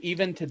have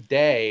even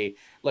today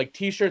like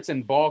T-shirts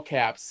and ball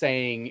caps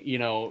saying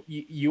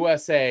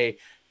USA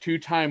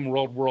 2-time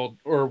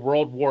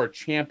World War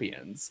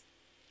champions.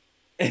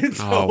 And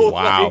so,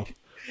 wow.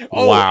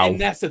 wow. And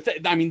that's the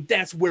thing. I mean,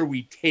 that's where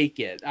we take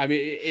it. I mean,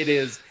 it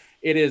is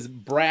it is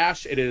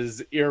brash, it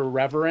is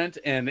irreverent,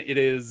 and it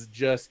is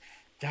just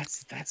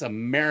that's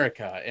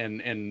America,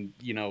 and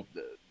you know,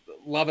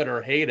 love it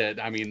or hate it.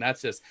 I mean,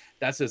 that's just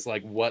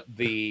like what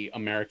the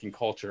American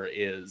culture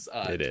is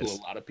to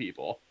a lot of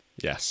people.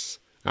 Yes,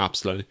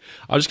 absolutely.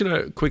 I'm just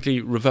going to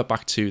quickly revert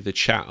back to the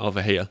chat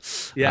over here.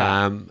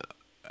 Yeah.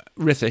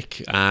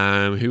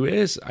 Rithik, who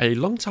is a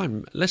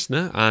long-time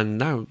listener and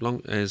now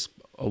is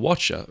a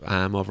watcher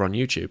over on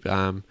YouTube,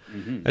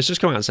 has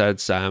just come out and said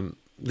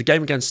the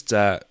game against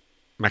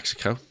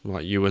Mexico,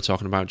 like you were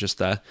talking about just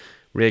there,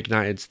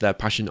 reignited their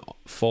passion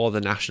for the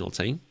national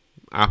team.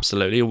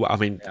 Absolutely. I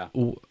mean,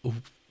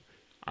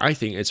 I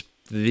think it's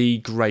the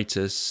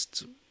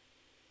greatest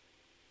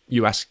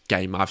US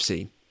game I've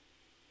seen.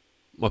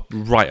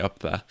 Right up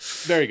there.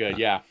 Very good,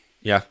 yeah.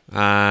 Yeah.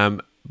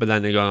 But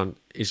then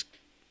he's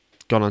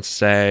gone on to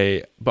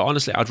say, but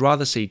honestly, I'd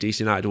rather see DC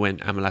United win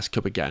MLS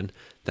Cup again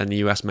than the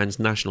US men's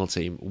national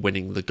team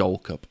winning the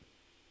Gold Cup.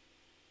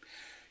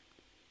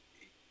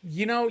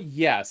 You know,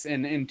 yes.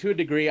 And to a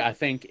degree, I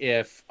think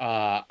if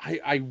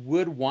I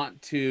would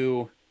want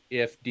to,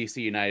 if DC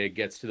United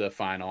gets to the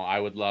final, I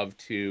would love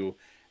to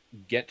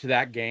get to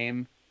that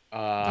game.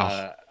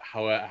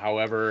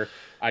 However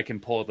I can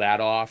pull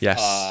that off.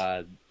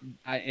 Yes.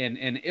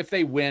 And if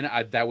they win,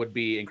 that would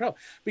be incredible.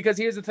 Because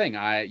here's the thing,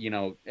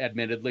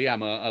 admittedly,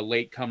 I'm a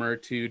late comer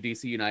to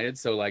DC United,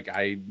 so like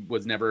I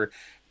was never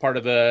part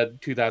of the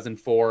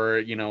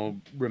 2004,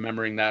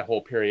 remembering that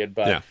whole period.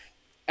 But yeah.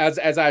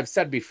 As I've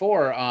said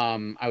before,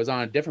 I was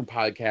on a different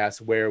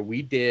podcast where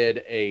we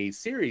did a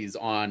series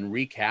on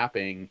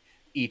recapping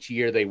each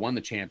year they won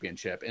the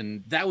championship,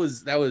 and that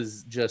was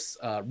just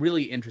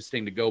really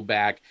interesting to go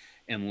back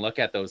and look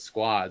at those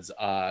squads.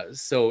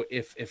 So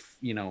if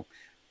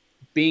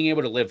being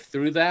able to live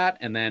through that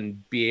and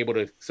then be able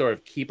to sort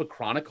of keep a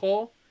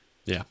chronicle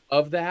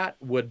of that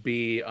would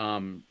be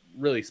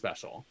really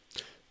special.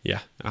 Yeah,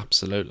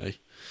 absolutely.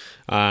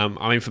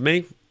 I mean, for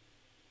me,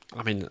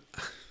 I want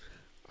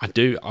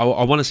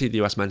to see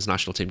the US men's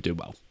national team do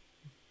well.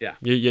 Yeah.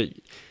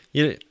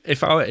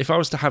 If I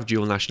was to have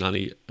dual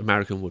nationality,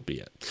 American would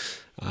be it.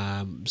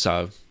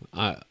 So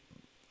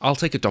I'll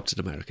take adopted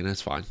American.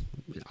 It's fine.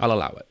 I'll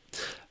allow it.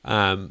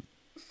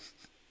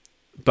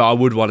 But I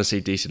would want to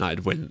see DC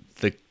United win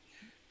the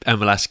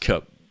MLS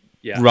Cup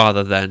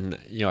rather than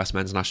US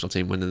men's national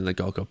team winning the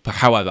Gold Cup.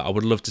 However, I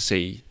would love to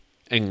see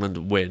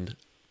England win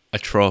a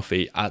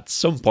trophy at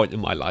some point in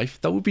my life.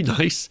 That would be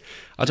nice.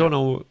 I don't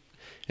know.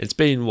 It's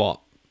been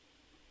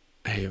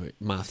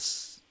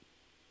maths,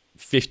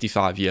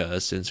 55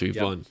 years since we've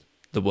won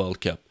the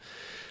World Cup,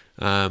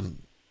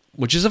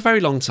 which is a very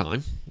long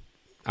time,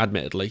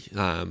 admittedly.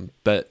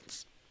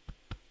 But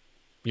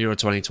Euro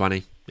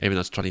 2020, even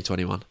though it's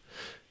 2021,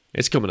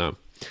 it's coming on.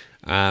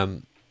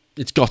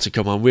 It's got to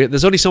come on.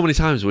 There's only so many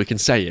times we can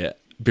say it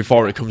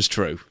before it comes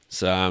true.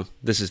 So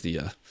this is the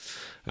year.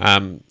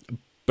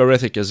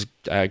 Berithik has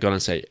gone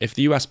and say, if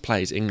the US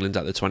plays England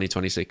at the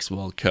 2026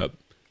 World Cup,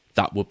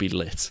 that would be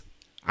lit.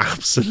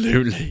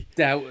 Absolutely.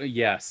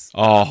 Yes.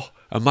 Oh,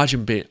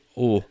 imagine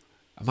a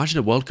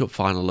World Cup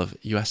final of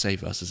USA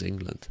versus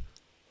England.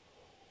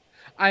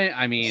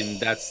 I mean,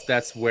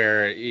 that's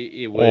where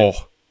it would.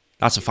 Oh,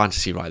 that's a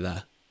fantasy right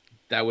there.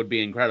 That would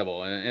be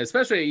incredible, and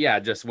especially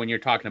just when you're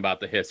talking about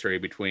the history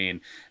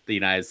between the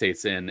United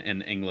States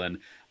and England,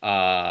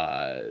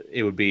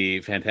 it would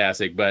be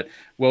fantastic. But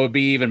what would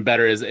be even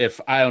better is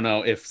if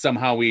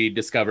somehow we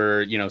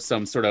discover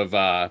some sort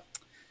of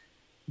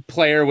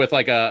player with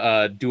like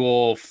a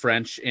dual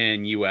French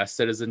and U.S.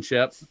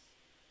 citizenship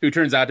who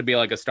turns out to be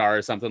like a star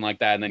or something like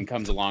that, and then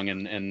comes along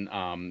and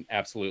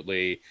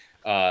absolutely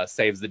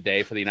saves the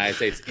day for the United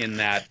States in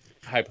that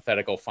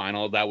hypothetical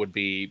final. That would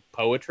be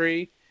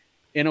poetry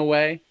in a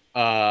way.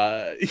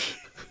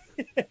 It's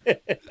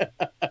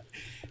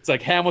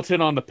like Hamilton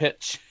on the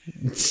pitch.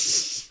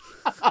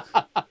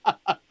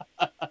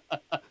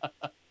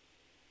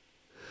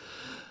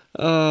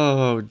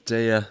 Oh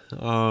dear.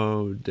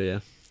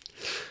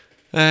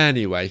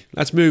 Anyway,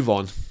 let's move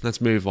on.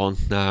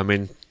 I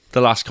mean,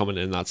 the last comment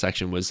in that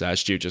section was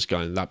Stu just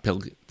going,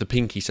 the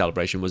pinky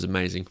celebration was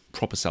amazing.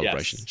 Proper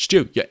celebration. Yes.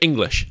 Stu, you're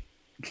English.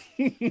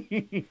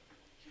 You're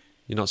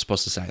not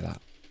supposed to say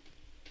that.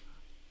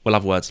 We'll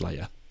have words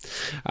later.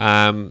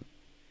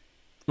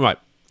 Right,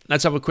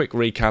 let's have a quick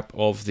recap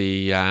of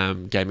the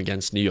game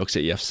against New York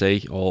City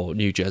FC, or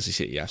New Jersey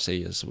City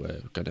FC, as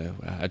we're going to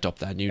adopt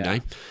their new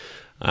name.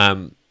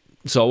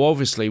 So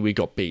obviously we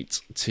got beat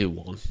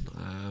 2-1.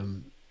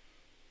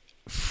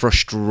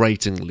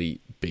 Frustratingly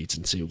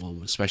beaten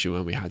 2-1, especially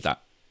when we had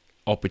that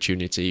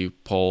opportunity.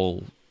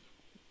 Paul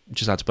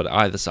just had to put it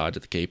either side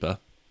of the keeper,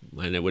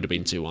 and it would have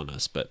been 2-1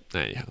 us, but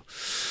there you go.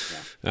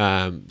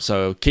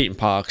 So Keaton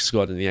Park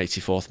scored in the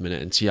 84th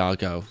minute, and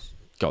Thiago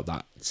got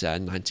that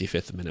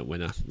 95th minute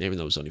winner, even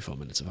though it was only 4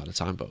 minutes of added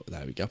time, but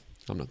there we go.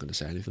 I'm not going to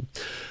say anything.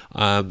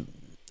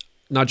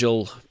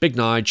 Big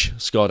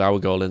Nige scored our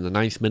goal in the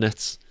 9th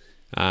minute.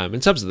 In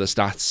terms of the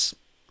stats,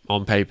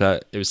 on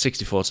paper, it was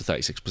 64 to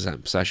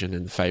 36% possession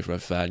in favour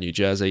of New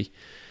Jersey.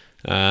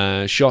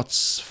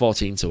 Shots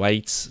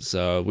 14-8,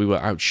 so we were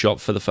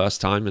outshot for the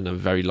first time in a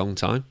very long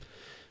time.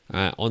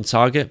 On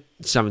target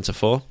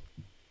 7-4.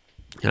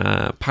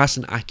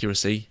 Passing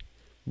accuracy,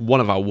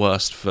 one of our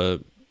worst for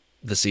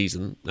the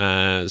season.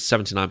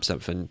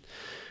 79%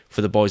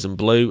 for the boys in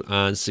blue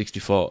and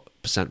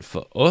 64%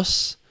 for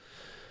us.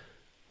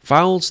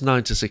 Fouls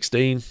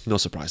 9-16, no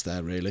surprise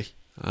there really.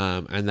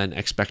 And then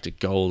expected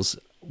goals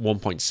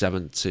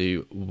 1.7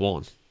 to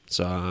 1.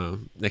 So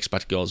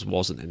expected goals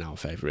wasn't in our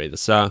favour either.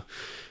 So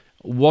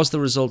was the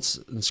results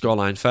and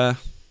scoreline fair?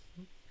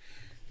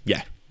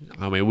 Yeah.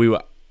 I mean, we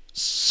were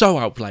so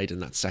outplayed in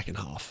that second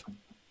half.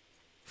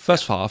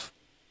 First half,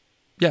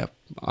 yeah,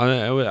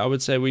 I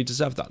would say we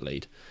deserved that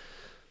lead.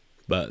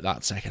 But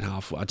that second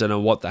half, I don't know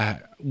what the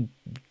heck.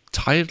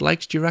 Tired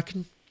legs, do you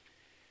reckon?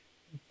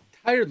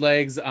 Tired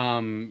legs,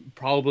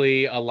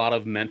 probably a lot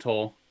of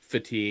mental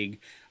fatigue.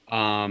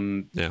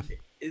 Yeah.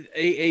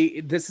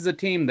 This is a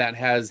team that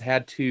has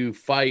had to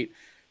fight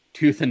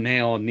tooth and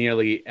nail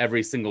nearly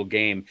every single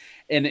game,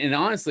 and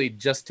honestly,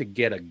 just to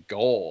get a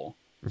goal.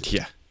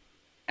 Yeah,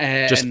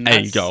 and just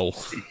a goal.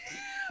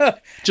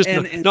 Just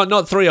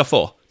not 3 or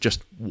 4,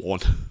 just 1.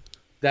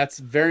 That's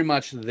very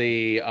much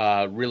the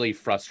really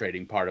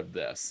frustrating part of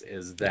this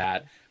is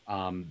that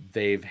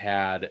they've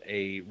had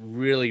a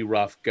really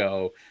rough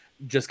go,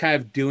 just kind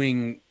of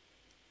doing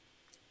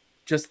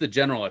just the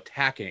general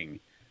attacking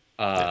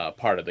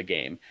part of the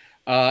game.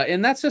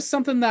 And that's just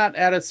something that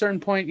at a certain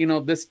point,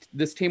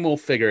 this team will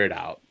figure it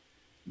out.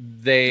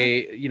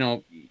 There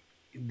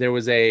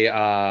was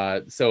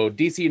so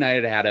DC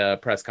United had a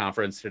press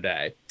conference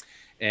today,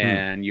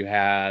 and you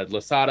had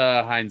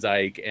Losada,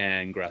 Heinzike,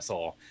 and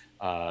Gressel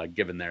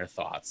given their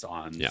thoughts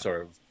on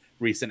sort of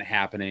recent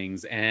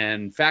happenings.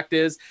 And fact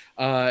is,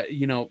 I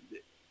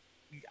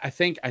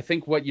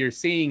think what you're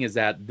seeing is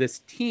that this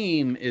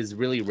team is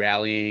really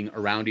rallying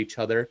around each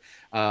other.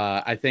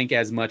 I think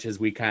as much as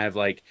we kind of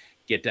like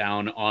get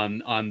down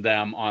on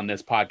them on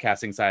this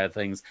podcasting side of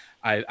things,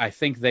 I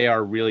think they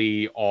are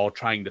really all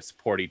trying to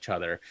support each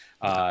other.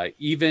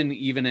 Even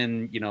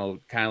in,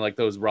 kind of like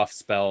those rough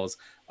spells,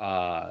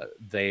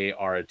 they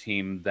are a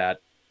team that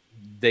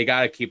they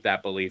got to keep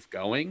that belief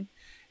going.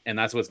 And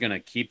that's what's going to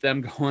keep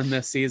them going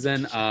this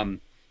season.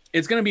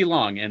 It's going to be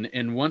long.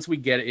 And once we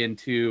get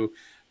into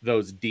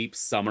those deep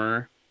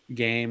summer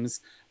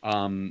games,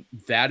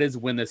 that is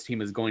when this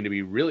team is going to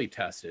be really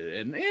tested.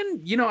 And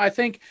I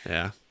think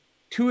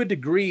to a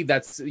degree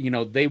that's,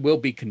 they will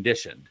be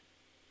conditioned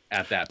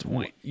at that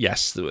point.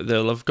 Yes,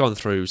 they'll have gone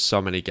through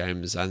so many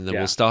games and they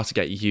will start to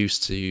get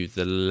used to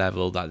the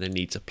level that they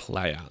need to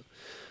play at.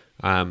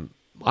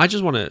 I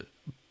just want to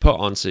put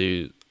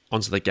onto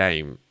the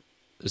game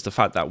is the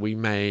fact that we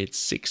made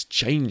 6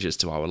 changes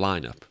to our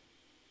lineup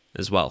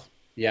as well.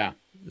 Yeah.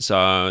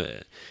 So,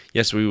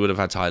 yes, we would have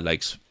had tired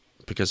legs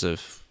because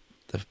of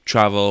the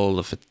travel,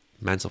 the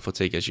mental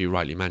fatigue, as you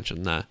rightly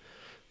mentioned there.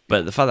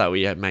 But the fact that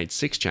we had made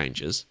 6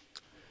 changes,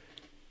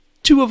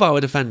 2 of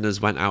our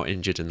defenders went out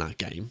injured in that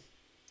game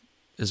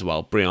as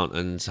well. Briant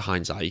and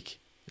Heinzike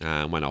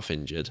went off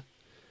injured.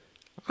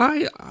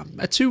 A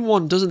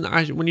 2-1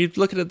 doesn't, when you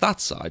look at that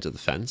side of the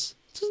fence,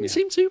 it doesn't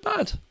seem too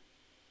bad.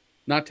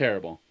 Not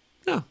terrible.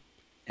 No.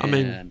 I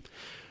mean,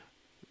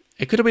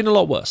 it could have been a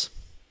lot worse.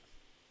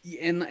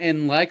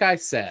 And like I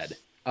said,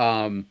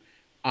 you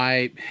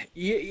kind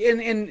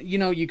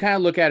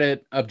of look at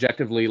it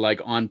objectively,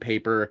 like on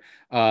paper,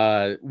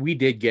 we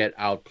did get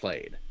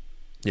outplayed.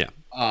 Yeah.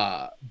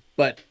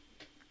 But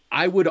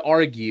I would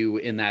argue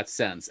in that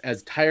sense,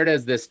 as tired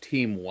as this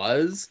team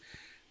was,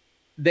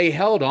 they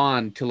held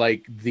on to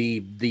like the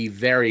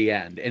very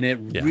end, and it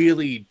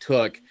really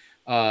took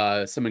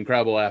some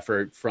incredible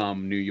effort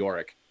from New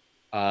York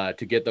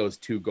to get those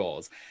 2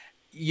 goals.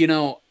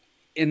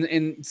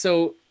 And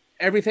so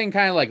everything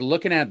kind of like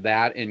looking at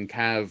that and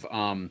kind of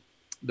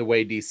the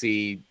way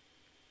DC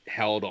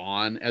held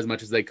on as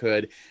much as they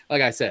could.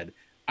 Like I said,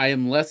 I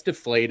am less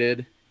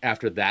deflated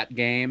after that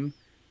game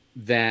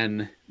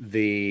than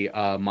the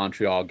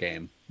Montreal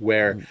game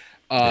where,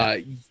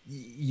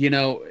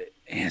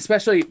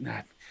 especially,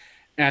 and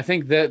I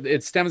think that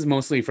it stems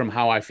mostly from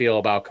how I feel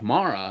about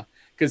Kamara,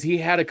 because he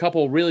had a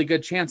couple really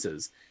good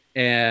chances.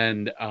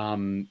 And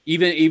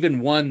even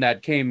one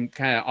that came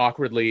kind of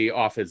awkwardly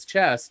off his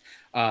chest,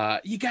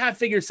 you gotta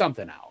figure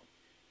something out.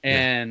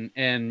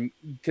 And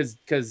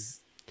because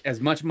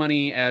as much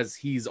money as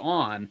he's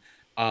on,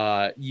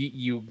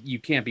 you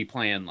can't be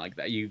playing like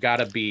that. You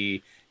gotta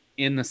be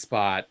in the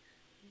spot.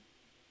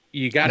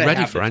 You gotta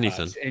ready have for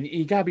anything, and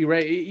you gotta be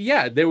ready.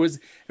 Yeah, there was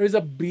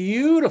a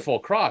beautiful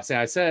cross, and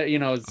I said,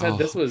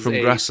 this was from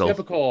a Gressel.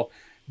 typical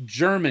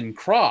German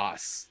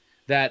cross,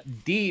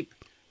 that deep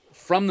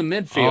from the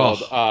midfield,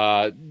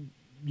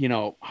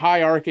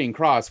 high arcing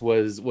cross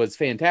was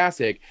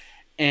fantastic,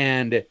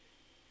 and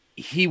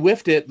he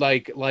whiffed it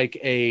like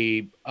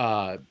a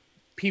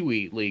Pee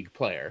Wee League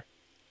player.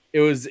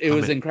 It was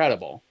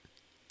incredible.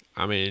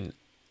 I mean,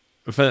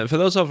 for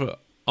those over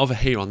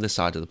here on this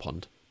side of the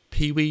pond,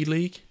 Pee Wee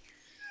League.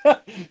 I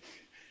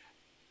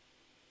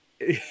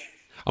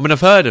mean,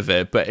 I've heard of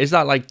it, but is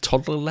that like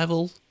toddler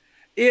level?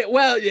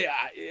 Well, yeah,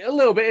 a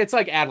little bit. It's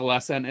like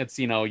adolescent. It's,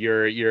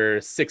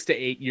 you're 6 to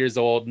 8 years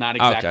old, not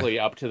Okay. exactly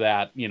up to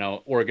that,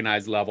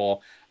 organized I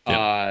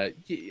Yeah.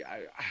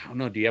 don't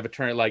know. Do you have a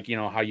term like,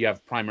 how you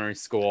have primary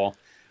school?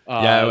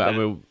 Yeah. I Then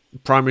mean,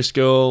 primary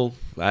school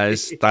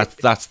is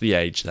that's the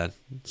age then.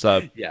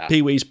 So yeah,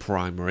 Pee Wee's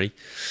primary.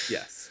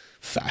 yes,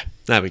 Fair.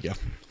 There we go.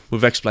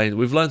 We've explained.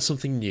 We've learned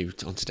something new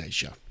on today's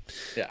show.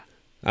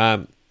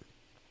 yeah.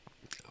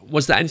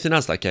 Was there anything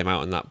else that came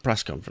out in that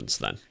press conference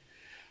then?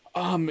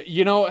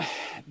 You know,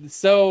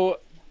 so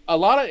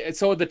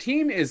so the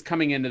team is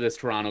coming into this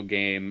Toronto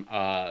game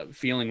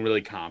feeling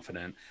really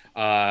confident.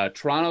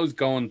 Toronto's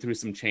going through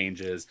some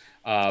changes,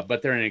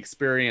 but they're an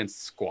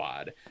experienced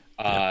squad.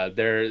 Yeah.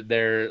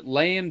 They're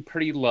laying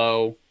pretty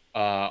low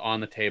on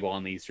the table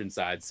on the eastern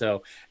side.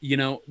 So,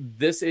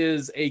 this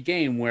is a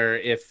game where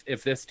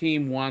if this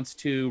team wants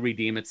to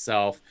redeem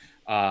itself,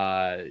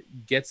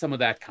 get some of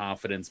that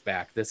confidence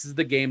back, this is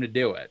the game to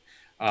do it.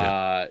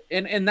 Yeah.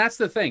 And that's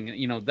the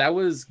thing, that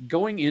was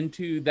going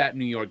into that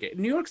New York game.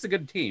 New York's a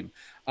good team,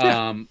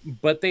 Yeah.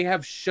 but they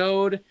have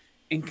showed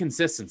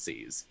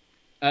inconsistencies,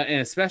 and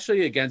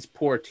especially against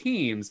poor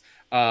teams.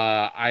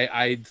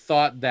 I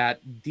thought that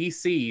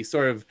DC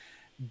sort of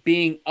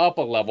being up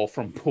a level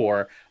from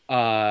poor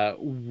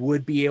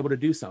would be able to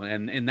do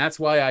something, and that's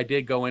why I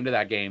did go into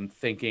that game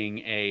thinking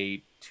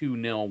a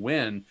 2-0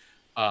 win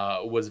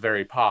was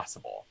very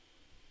possible.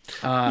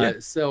 Yeah.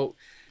 So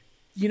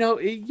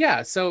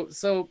yeah, so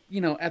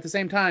at the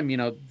same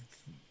time,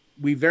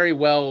 we very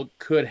well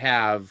could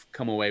have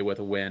come away with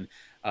a win.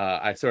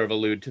 I sort of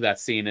allude to that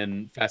scene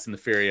in Fast and the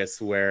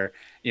Furious where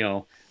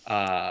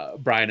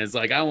Brian is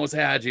like, I almost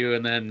had you,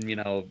 and then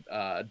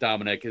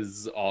Dominic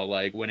is all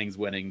like, winning's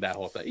winning, that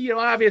whole thing.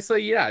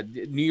 Obviously, yeah,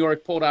 New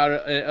York pulled out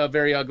a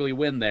very ugly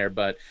win there,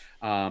 but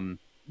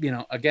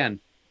again,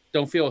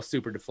 don't feel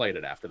super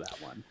deflated after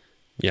that one.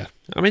 Yeah.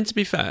 I mean, to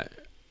be fair,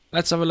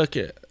 let's have a look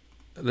at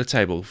the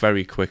table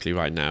very quickly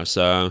right now.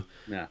 So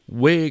Yeah.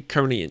 we're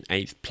currently in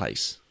 8th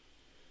place.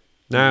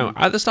 Now,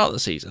 at the start of the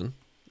season,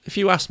 if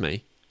you ask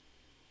me,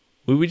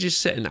 we were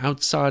just sitting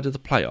outside of the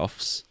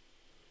playoffs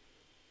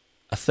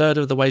a third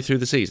of the way through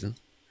the season.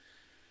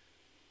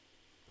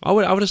 I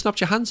would have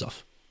snapped your hands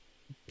off,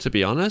 to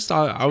be honest.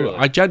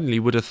 I genuinely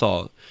would have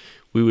thought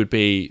we would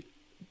be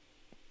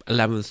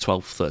 11th,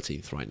 12th,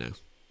 13th right now.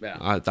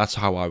 Yeah. That's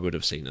how I would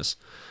have seen us.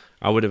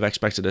 I would have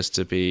expected us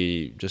to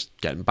be just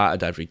getting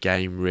battered every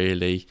game,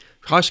 really.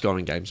 High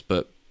scoring games,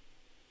 but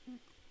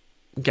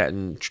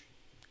getting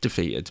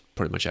defeated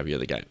pretty much every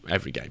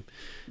game.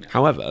 Yeah.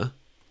 However,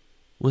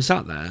 we're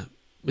sat there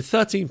with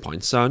 13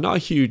 points, so not a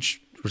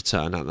huge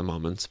return at the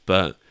moment,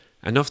 but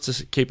enough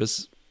to keep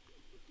us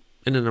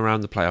in and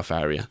around the playoff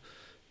area.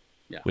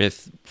 Yeah.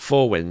 With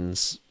 4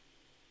 wins,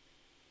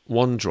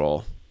 1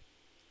 draw.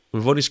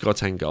 We've only scored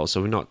 10 goals,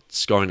 so we're not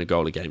scoring a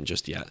goal a game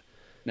just yet.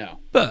 No.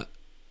 But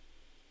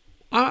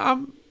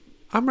I'm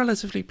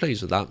relatively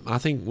pleased with that. I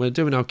think we're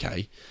doing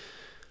okay.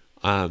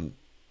 I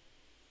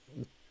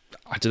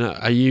don't know.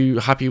 Are you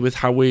happy with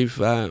how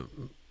we've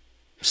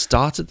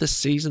started this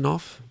season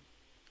off?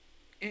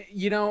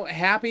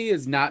 Happy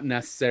is not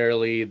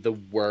necessarily the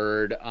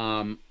word.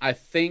 I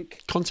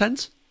think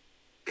Content?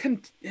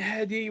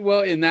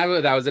 Well, and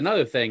that was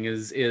another thing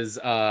is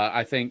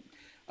I think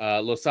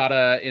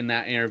Losada in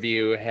that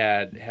interview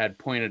had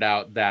pointed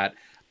out that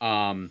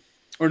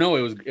or no,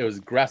 it was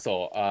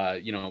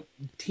Gressel.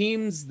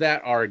 Teams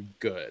that are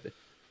good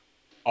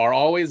are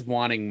always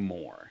wanting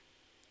more,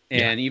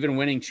 and even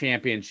winning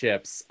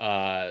championships,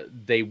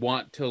 they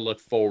want to look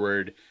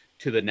forward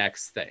to the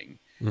next thing.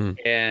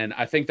 And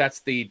I think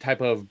that's the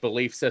type of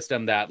belief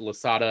system that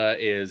Losada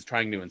is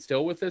trying to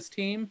instill with this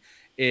team,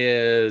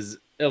 is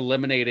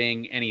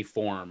eliminating any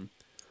form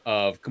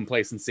of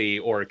complacency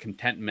or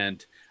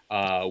contentment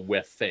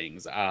with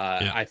things.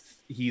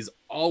 He's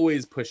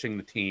always pushing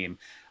the team.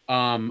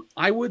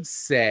 I would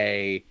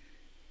say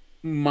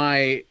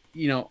my,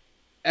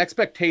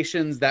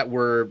 expectations that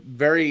were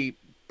very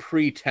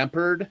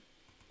pre-tempered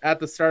at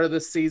the start of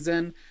this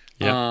season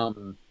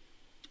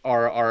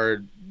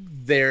are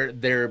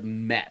they're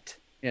met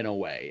in a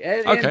way.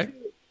 And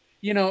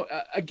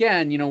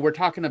again, we're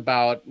talking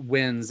about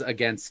wins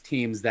against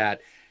teams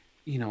that,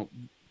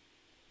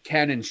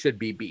 can and should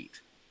be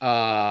beat.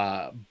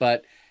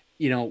 But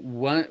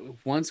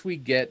once we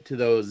get to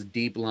those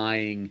deep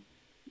lying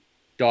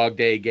dog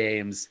day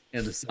games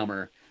in the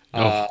summer,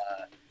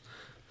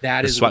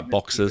 that is sweat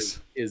boxes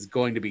is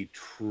going to be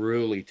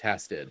truly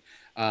tested.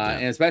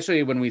 And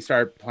especially when we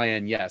start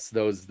playing,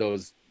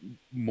 those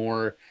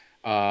more,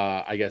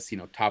 I guess,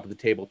 top of the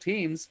table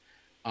teams,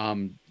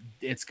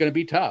 it's going to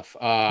be tough.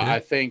 I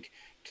think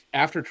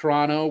after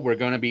Toronto, we're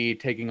going to be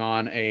taking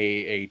on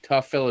a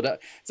tough Philadelphia.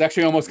 It's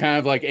actually almost kind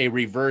of like a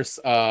reverse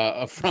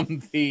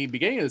from the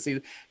beginning of the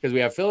season, because we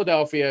have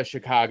Philadelphia,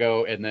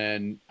 Chicago, and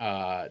then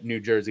New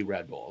Jersey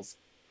Red Bulls.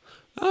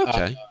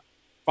 Okay.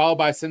 Followed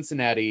by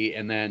Cincinnati,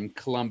 and then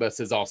Columbus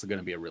is also going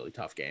to be a really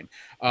tough game.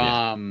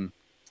 I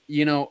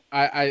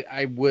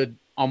would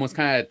almost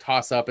kind of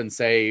toss up and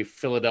say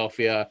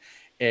Philadelphia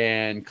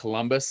and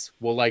Columbus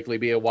will likely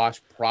be a wash.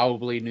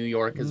 Probably New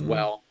York as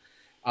well.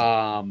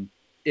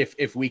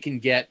 If we can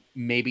get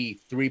maybe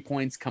 3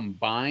 points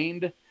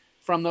combined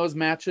from those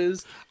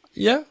matches,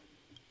 Yeah.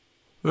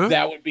 Huh?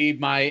 that would be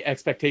my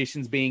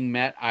expectations being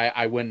met.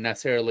 I wouldn't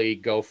necessarily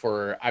go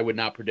for, I would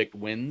not predict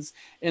wins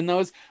in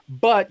those.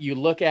 But you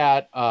look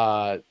at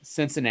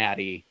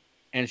Cincinnati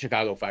and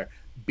Chicago Fire,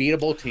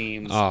 beatable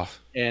teams. Oh,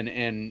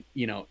 And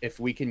you know, if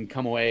we can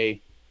come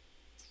away,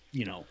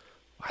 you know,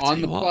 I tell on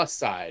you the what, plus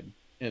side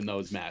in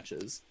those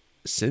matches.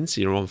 since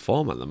you're on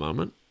form at the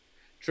moment,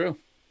 True.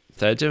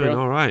 they're doing True.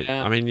 all right.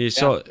 Yeah. I mean, if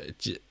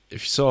you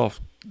saw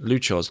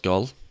Lucho's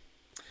goal,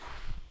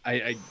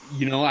 I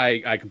you know,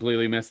 I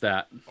completely missed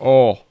that.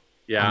 oh,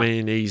 Yeah. I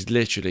mean,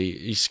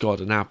 he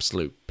scored an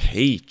absolute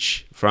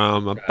peach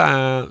from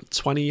about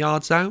 20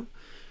 yards out.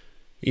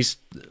 He's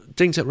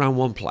dinked it around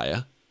one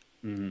player,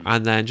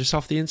 and then just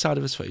off the inside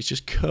of his foot, he's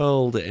just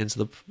curled it into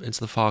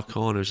the far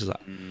corner. It's just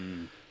like,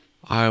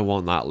 I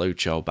want that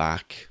Lucho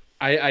back.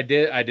 I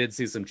did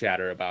see some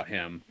chatter about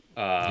him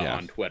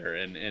on Twitter,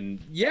 and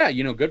yeah,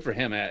 you know, good for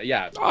him.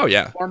 Yeah. Oh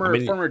yeah, Former I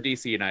mean,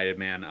 DC United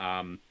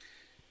man.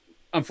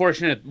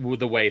 Unfortunate with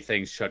the way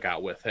things shook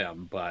out with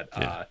him,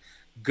 but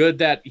good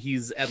that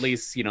he's at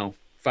least, you know,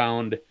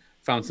 found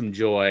some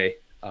joy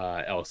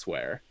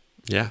elsewhere.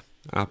 yeah,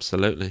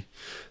 absolutely.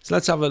 So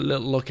let's have a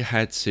little look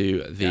ahead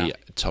to the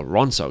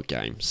Toronto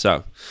game.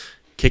 So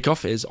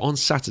kickoff is on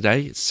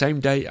Saturday, same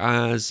day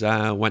as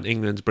when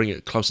England bring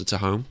it closer to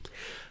home.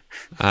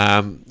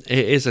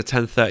 It is a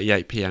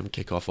 10:38 p.m.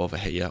 kickoff over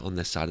here on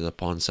this side of the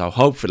pond, so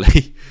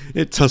hopefully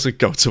it doesn't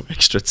go to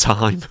extra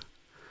time.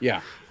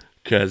 Yeah.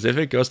 Because if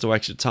it goes to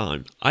extra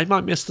time, I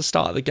might miss the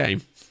start of the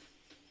game.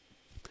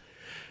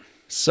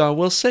 So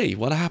we'll see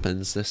what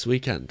happens this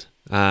weekend.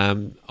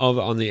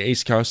 Over on the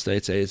East Coast,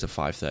 it is a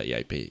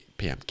 5:38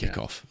 p.m.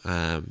 kickoff.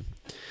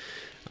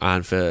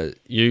 And for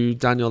you,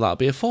 Daniel, that'll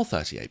be a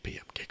 4:38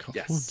 p.m.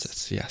 kickoff, won't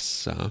it? Yes.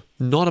 So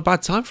not a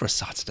bad time for a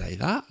Saturday,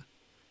 that.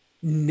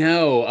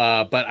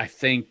 No, but I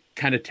think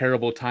kind of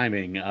terrible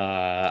timing.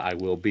 I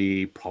will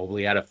be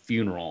probably at a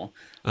funeral.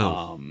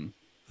 Oh.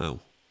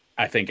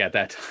 I think at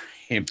that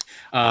time.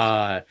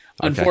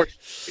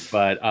 Unfortunately,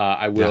 but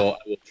I will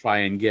try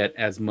and get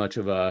as much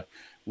of a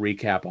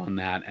recap on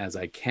that as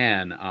I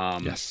can.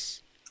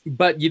 Yes.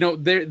 But you know,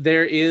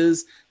 there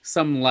is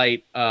some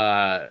light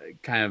kind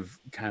of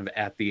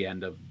at the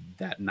end of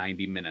that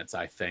 90 minutes,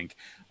 I think.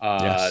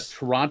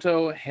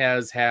 Toronto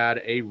has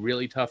had a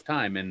really tough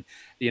time, and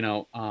you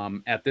know,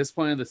 at this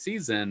point of the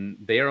season,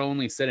 they are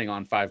only sitting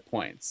on 5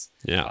 points.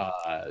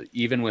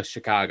 Even with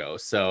Chicago.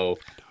 So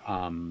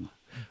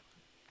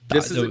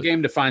this is a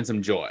game to find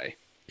some joy.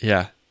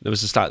 Yeah, there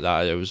was a stat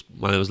that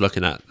when I was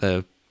looking at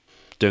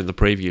doing the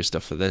preview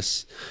stuff for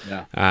this.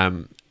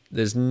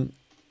 There's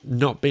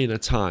not been a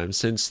time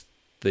since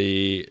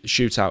the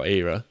shootout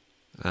era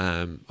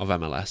of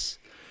MLS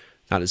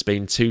that there's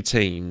been two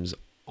teams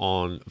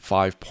on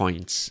 5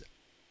 points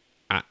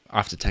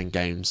after 10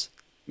 games.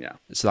 Yeah.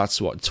 So that's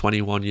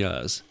 21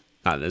 years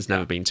that there's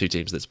never been two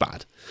teams that's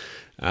bad,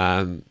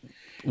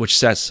 which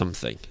says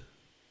something.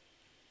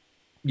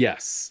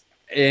 Yes.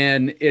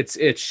 And it's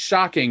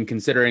shocking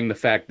considering the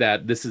fact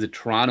that this is a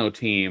Toronto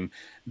team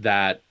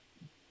that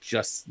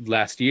just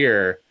last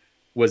year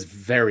was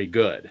very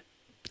good.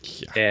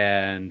 Yeah.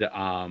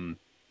 And,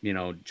 you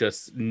know,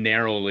 just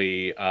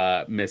narrowly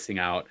missing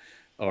out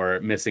or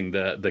missing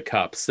the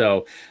cup.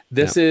 So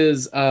this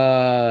is,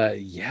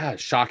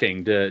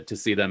 shocking to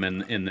see them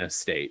in this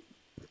state.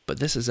 But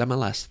this is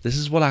MLS. This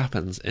is what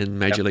happens in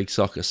Major League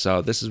Soccer.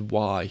 So this is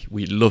why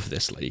we love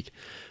this league.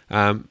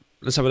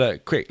 Let's have a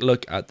quick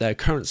look at their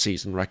current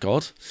season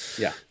record.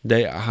 Yeah.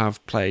 They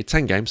have played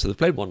 10 games, so they've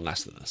played one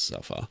less than us so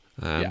far.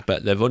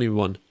 But they've only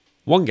won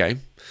one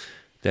game.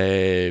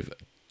 They've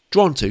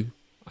drawn 2,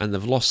 and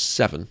they've lost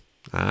 7.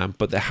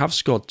 But they have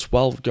scored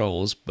 12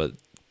 goals, but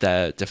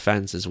their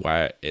defense is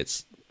where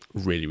it's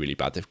really, really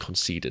bad. They've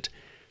conceded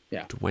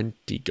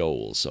 20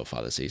 goals so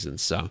far this season,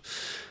 so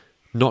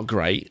not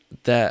great.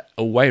 Their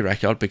away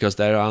record, because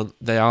they are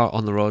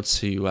on the road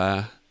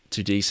to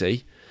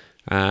DC.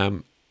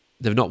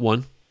 They've not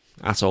won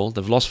at all.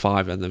 They've lost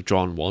 5 and they've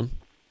drawn 1.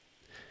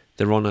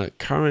 They're on a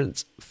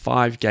current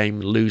 5-game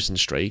losing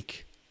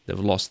streak. They've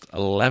lost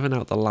 11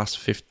 out of the last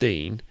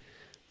 15.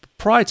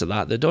 Prior to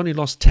that, they'd only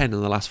lost 10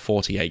 in the last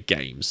 48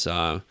 games.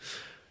 So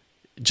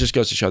it just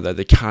goes to show that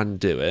they can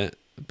do it.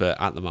 But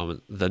at the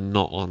moment, they're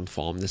not on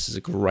form. This is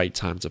a great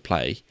time to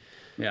play.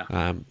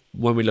 Yeah.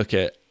 When we look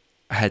at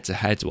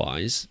head-to-head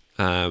wise,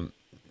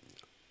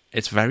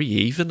 it's very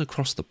even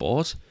across the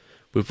board.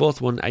 We've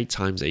both won 8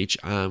 times each,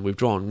 and we've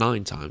drawn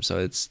 9 times, so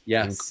it's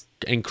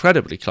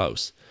incredibly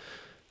close.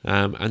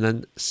 And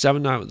then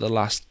 7 out of the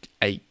last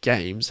 8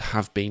 games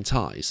have been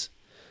ties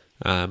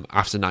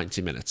after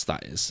 90 minutes,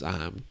 that is.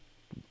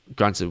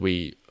 Granted,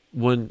 we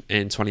won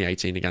in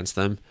 2018 against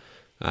them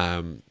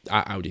at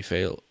Audi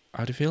Field.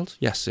 Audi Field?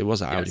 Yes, it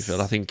was at Audi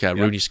Field. I think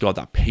Rooney scored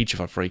that peach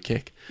of a free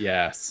kick.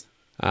 Yes.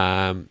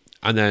 And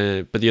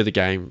then, but the other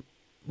game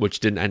which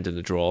didn't end in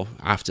a draw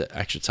after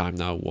extra time,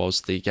 though,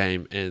 was the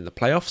game in the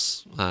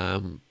playoffs,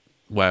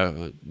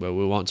 where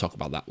we won't talk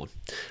about that one.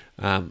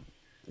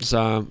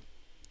 So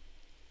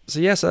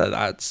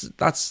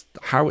that's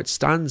how it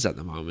stands at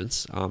the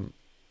moment.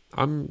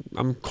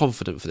 I'm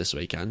confident for this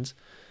weekend.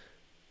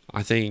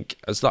 I think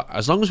as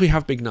long as we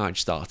have Big Nige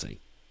starting,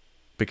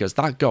 because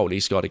that goal he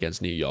scored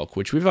against New York,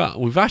 which we've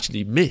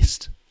actually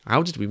missed.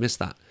 How did we miss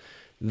that?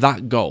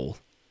 That goal,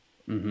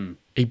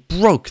 he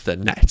broke the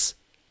net.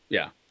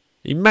 Yeah.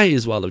 He may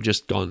as well have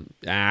just gone,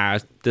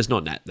 there's no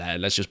net there.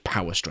 Let's just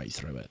power straight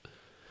through it.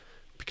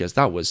 Because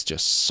that was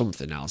just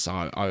something else.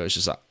 I was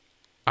just like,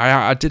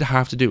 I did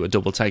have to do a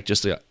double take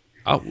just to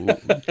go,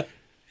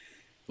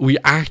 we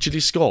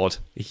actually scored.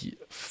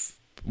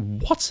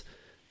 What?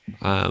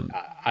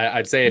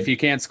 I'd say if you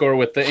can't score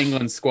with the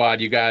England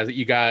squad, you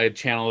gotta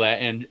channel that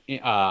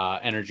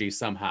energy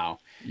somehow.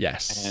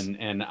 Yes.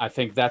 And I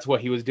think that's what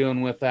he was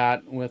doing with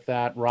that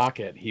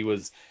rocket. He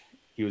was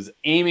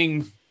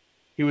aiming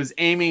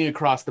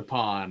across the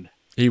pond.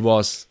 He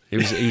was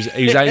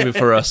aiming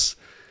for us.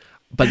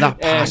 But that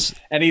pass,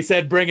 and he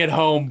said, "Bring it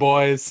home,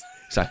 boys."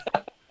 So,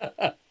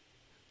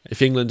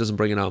 if England doesn't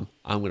bring it home,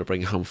 I'm going to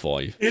bring it home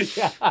for you.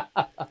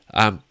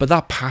 But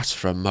that pass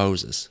from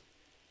Moses.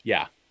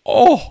 Yeah.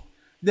 Oh.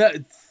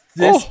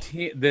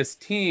 This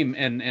team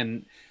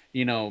and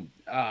you know,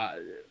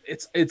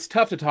 it's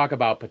tough to talk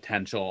about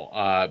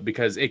potential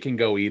because it can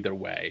go either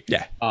way.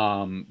 Yeah.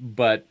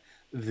 But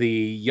the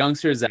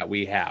youngsters that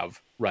we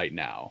have right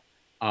now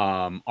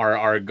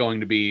are going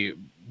to be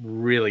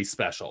really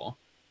special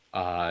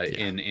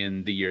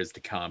in the years to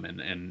come,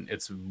 and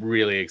it's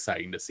really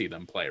exciting to see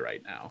them play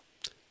right now.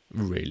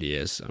 Really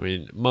is. I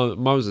mean,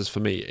 Moses for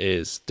me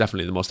is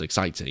definitely the most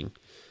exciting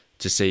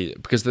to see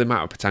because of the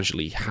amount of potential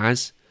he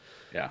has.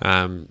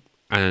 Yeah.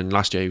 And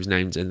last year he was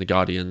named in the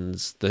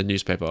Guardian's, the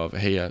newspaper over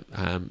here,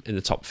 in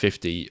the top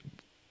 50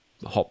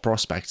 hot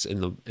prospects in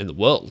the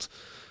world.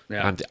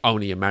 Yeah. And the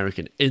only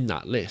American in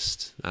that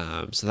list.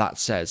 So that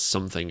says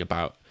something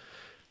about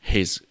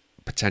his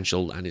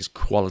potential and his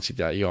quality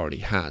that he already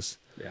has.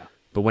 Yeah.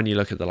 But when you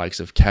look at the likes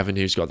of Kevin,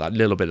 who's got that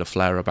little bit of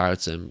flair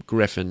about him,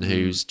 Griffin,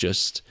 who's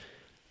just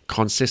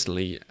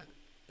consistently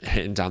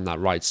hitting down that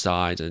right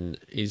side, and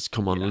he's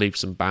come on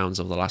leaps and bounds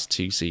over the last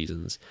 2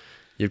 seasons.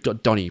 You've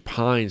got Donny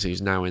Pines,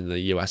 who's now in the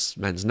US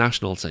men's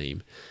national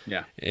team.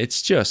 Yeah.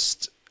 It's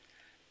just,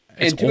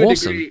 it's and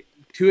awesome.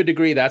 To a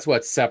degree, that's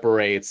what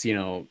separates,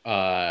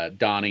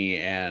 Donnie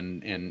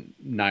and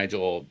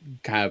Nigel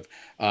kind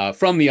of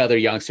from the other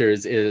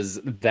youngsters,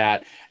 is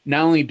that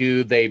not only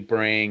do they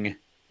bring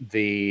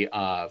the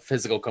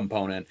physical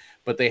component,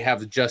 but they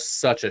have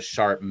just such a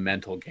sharp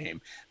mental game.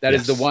 That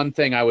is the one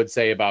thing I would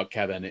say about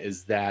Kevin,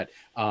 is that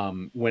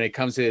when it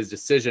comes to his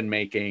decision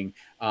making,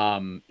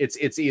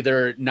 it's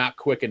either not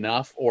quick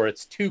enough or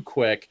it's too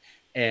quick,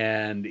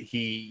 and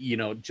he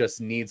just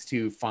needs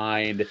to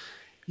find.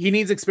 He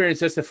needs experience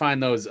just to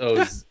find those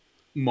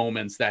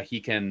moments that he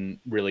can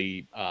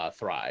really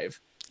thrive.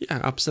 Yeah,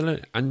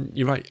 absolutely. And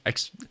you're right.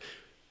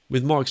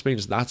 With more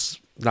experience, that's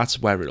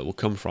where it will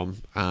come from.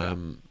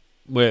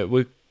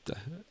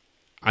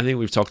 I think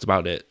we've talked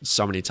about it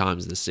so many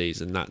times this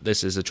season that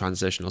this is a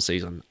transitional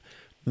season,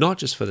 not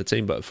just for the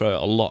team, but for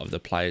a lot of the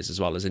players as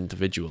well as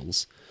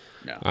individuals.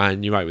 Yeah.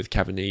 And you're right with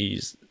Kevin.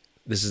 This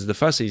is the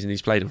first season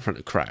he's played in front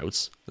of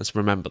crowds. Let's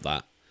remember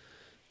that.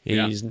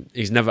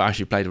 He's never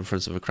actually played in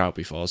front of a crowd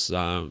before,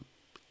 so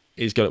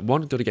he's got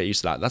to get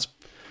used to that. That's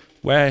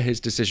where his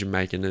decision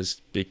making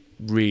has been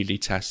really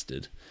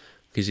tested,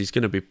 because he's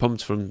going to be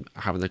pumped from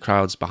having the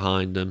crowds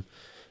behind him,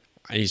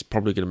 and he's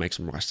probably going to make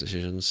some rash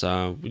decisions.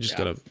 So we just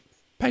got to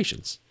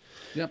patience.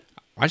 Yep.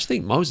 I just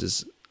think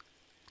Moses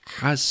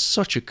has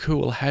such a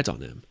cool head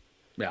on him.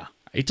 Yeah.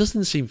 He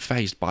doesn't seem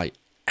fazed by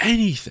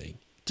anything.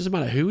 It doesn't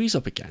matter who he's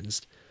up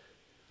against,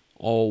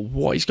 or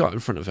what he's got in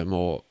front of him,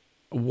 or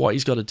what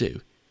he's got to do.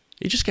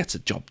 He just gets a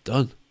job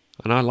done,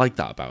 and I like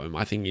that about him.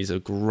 I think he's a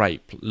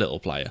great little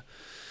player,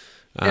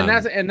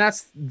 and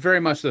that's very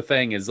much the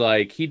thing. Is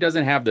like, he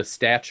doesn't have the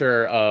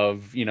stature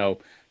of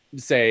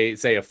say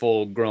a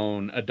full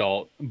grown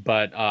adult,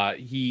 but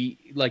he,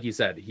 like you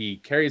said, he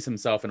carries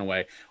himself in a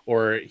way,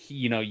 or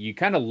you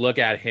kind of look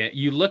at him,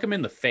 you look him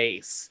in the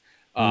face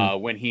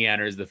when he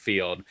enters the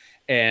field,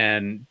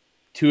 and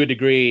to a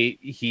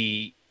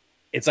degree,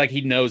 it's like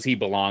he knows he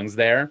belongs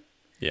there.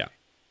 Yeah.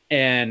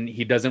 And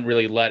he doesn't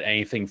really let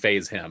anything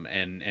faze him.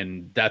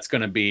 And that's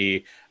going to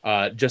be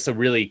just a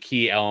really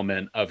key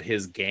element of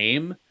his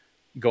game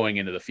going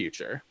into the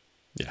future.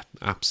 Yeah,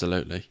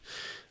 absolutely.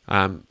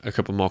 A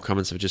couple more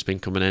comments have just been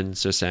coming in.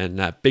 So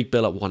saying Big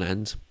Bill at one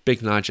end,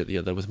 Big Nige at the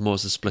other, with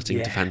Moses splitting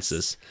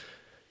defences.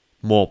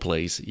 More,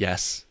 please.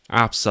 Yes,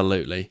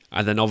 absolutely.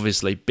 And then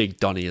obviously Big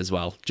Donny as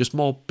well. Just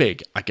more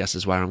big, I guess,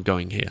 is where I'm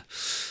going here.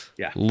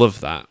 Yeah.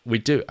 Love that. We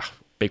do.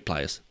 Big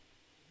players.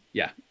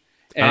 Yeah.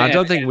 And I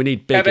don't think we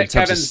need big in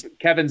terms of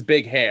Kevin's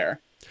big hair.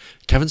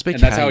 Kevin's big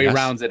hair. And that's how he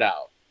rounds it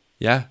out.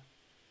 Yeah.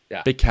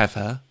 Yeah. Big Kev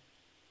hair.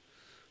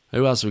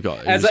 Who else have we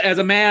got? As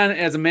a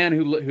man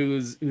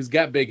who's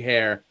got big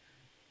hair,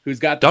 who's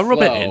got the Don't flow.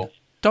 rub it in.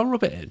 Don't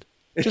rub it in.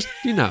 Just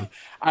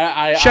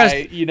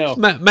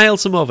I mail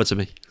some over to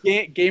me.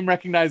 game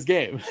recognized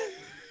game.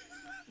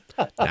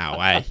 No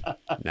way,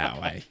 no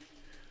way.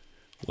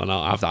 Well,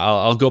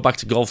 I'll go back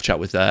to golf chat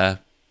with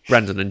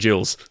Brendan and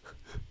Jules.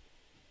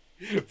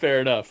 Fair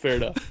enough.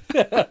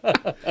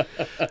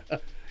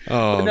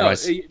 Oh, No,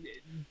 right.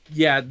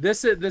 yeah,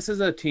 this is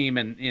a team,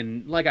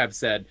 and like I've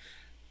said,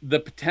 the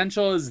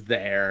potential is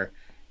there.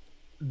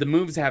 The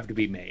moves have to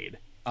be made.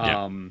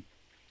 Yeah.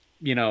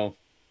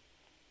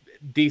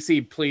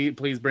 DC,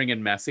 please bring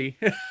in Messi.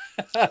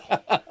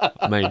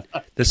 I mean,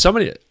 there's so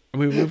many. I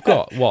mean, we've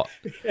got what?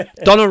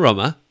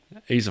 Donnarumma,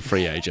 he's a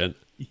free agent.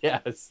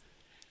 Yes.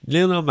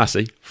 Lionel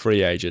Messi,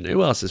 free agent.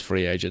 Who else is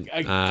free agent?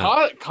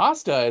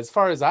 Costa, as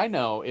far as I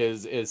know,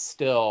 is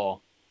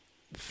still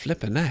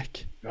Flipping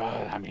neck.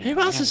 I mean, Who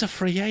else is a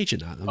free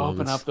agent at the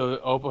moment?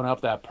 Open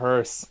up that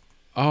purse.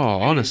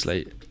 Oh,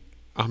 honestly,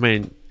 I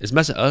mean, is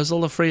Mesut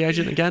Ozil a free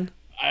agent again?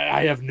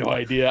 I have no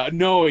idea.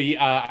 No,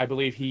 I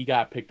believe he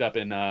got picked up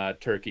in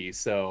Turkey.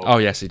 So. Oh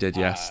yes, he did.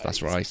 Yes,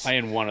 that's right.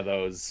 Playing one of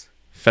those.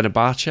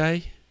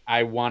 Fenerbahce.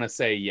 I want to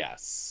say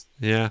yes.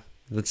 Yeah,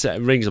 that's it.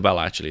 Rings a bell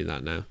actually.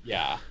 That now.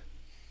 Yeah.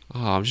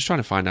 Oh, I'm just trying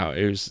to find out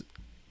who's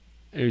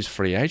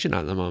free agent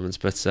at the moment.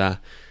 But I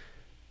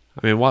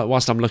mean,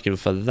 whilst I'm looking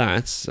for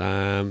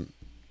that,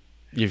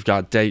 you've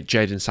got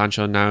Jadon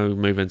Sancho now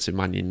moving to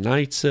Man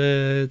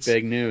United.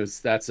 Big news.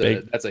 That's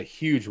a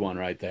huge one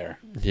right there.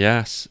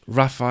 Yes,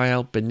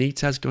 Rafael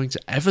Benitez going to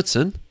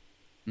Everton.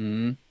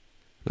 Mm-hmm.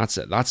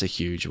 That's a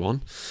huge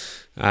one.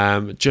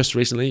 Just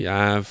recently,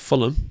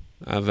 Fulham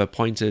have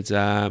appointed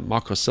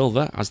Marco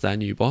Silva as their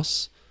new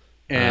boss.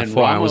 And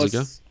 4 hours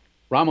ago.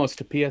 Ramos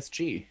to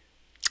PSG.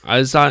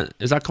 Is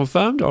that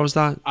confirmed, or is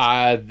that?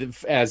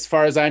 As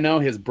far as I know,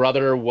 his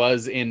brother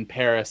was in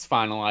Paris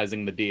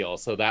finalizing the deal,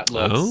 so that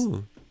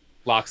looks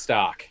lock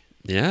stock.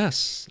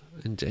 Yes,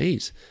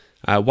 indeed.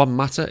 Juan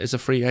Mata is a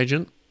free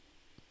agent.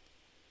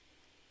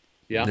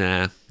 Yeah.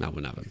 Nah, that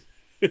wouldn't happen.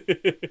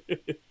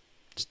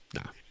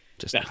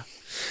 Just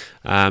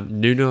nah.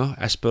 Nuno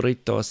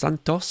Espirito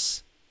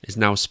Santos is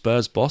now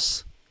Spurs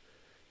boss.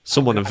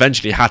 Someone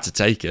eventually had to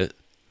take it.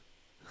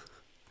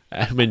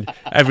 I mean,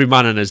 every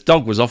man and his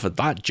dog was offered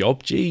that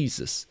job.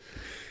 Jesus,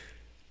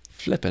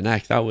 flipping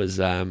heck, that was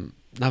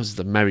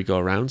the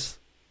merry-go-round.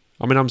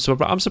 I mean, I'm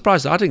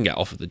surprised I didn't get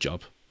offered the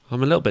job.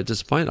 I'm a little bit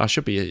disappointed. I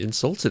should be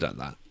insulted at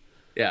that.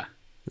 Yeah.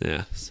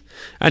 Yes.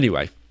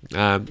 Anyway,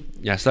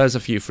 yes, there's a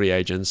few free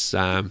agents.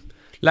 Let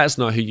us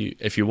know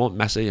if you want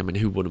Messi. I mean,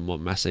 who wouldn't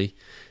want Messi?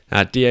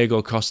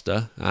 Diego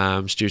Costa,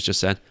 Stu's just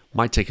said,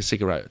 might take a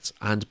cigarette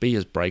and be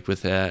his break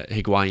with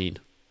Higuain.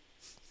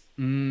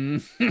 I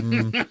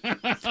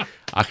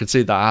can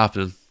see that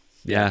happening.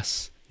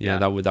 Yes. Yeah.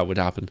 That would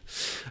happen.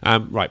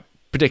 Right.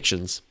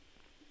 Predictions.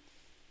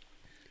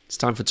 It's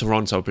time for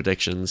Toronto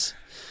predictions.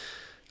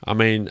 I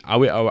mean,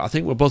 I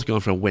think we're both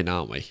going for a win,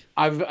 aren't we?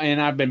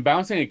 I've been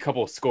bouncing a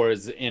couple of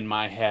scores in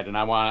my head, and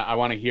I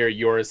want to hear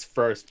yours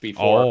first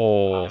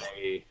before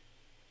I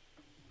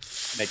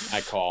make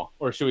my call,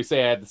 or should we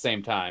say at the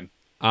same time?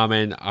 I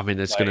mean,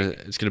 it's gonna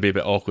be a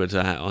bit awkward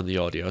on the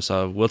audio,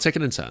 so we'll take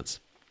it in turns.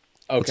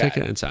 Okay. We'll take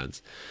it in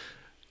turns.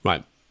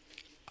 Right.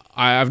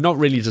 I've not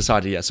really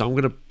decided yet, so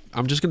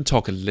I'm just gonna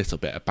talk a little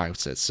bit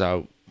about it.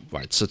 So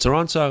so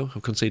Toronto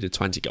have conceded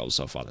 20 goals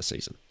so far this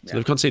season. So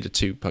they've conceded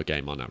 2 per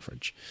game on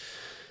average.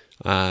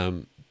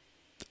 When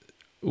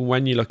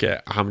you look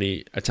at how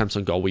many attempts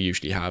on goal we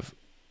usually have,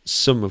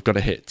 some have got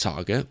to hit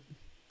target,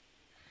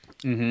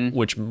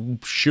 which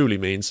surely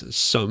means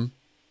some,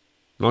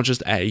 not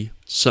just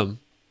some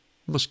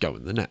must go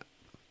in the net.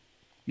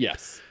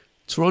 Yes.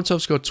 Toronto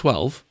have scored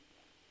 12.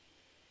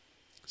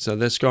 So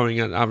they're scoring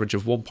an average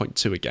of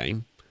 1.2 a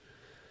game.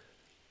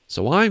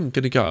 So I'm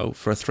going to go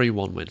for a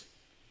 3-1 win.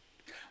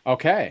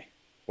 Okay.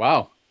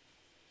 Wow.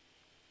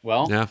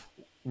 Well, yeah.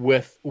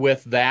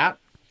 With that,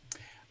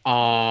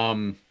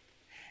 and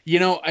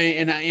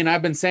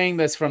I've been saying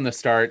this from the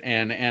start,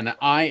 and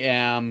I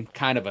am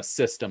kind of a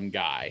system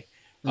guy.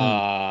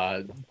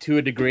 To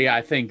a degree,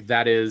 I think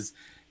that is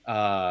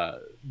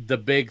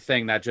the big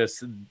thing that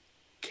just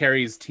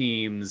carries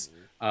teams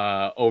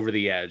over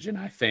the edge. And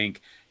I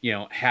think,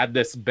 had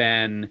this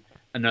been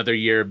another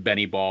year of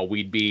Benny Ball,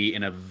 we'd be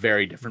in a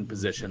very different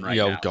position right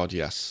now. Oh, God,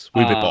 yes.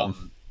 We'd be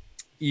bottom.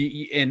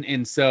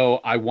 And so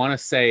I want to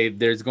say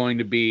there's going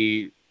to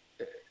be...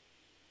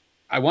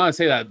 I want to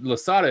say that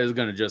Losada is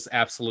going to just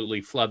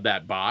absolutely flood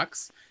that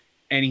box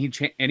any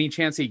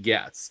chance he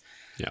gets.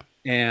 Yeah.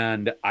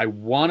 And I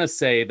want to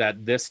say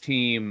that this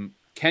team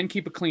can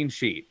keep a clean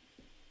sheet.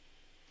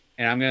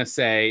 And I'm going to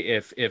say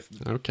if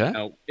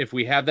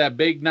we have that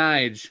big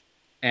Nige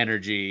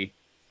energy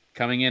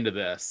coming into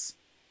this,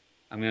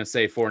 I'm going to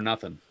say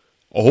 4-0.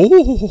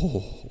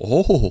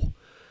 Oh,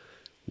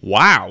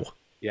 wow.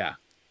 Yeah.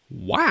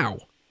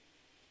 Wow.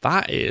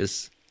 That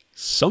is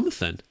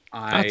something.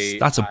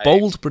 That's a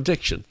bold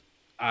prediction.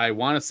 I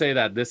want to say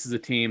that this is a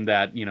team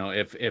that,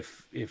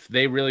 if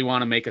they really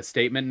want to make a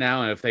statement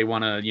now, and if they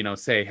want to,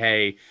 say,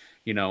 hey,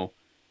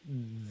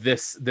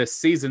 this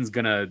season's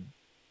going to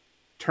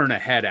turn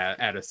ahead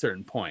at a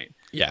certain point.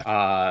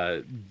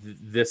 Yeah.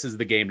 This is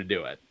the game to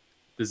do it.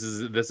 This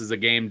is a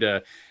game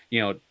to,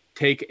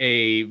 take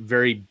a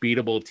very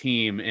beatable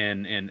team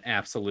and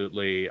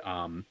absolutely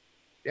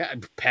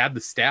pad the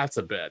stats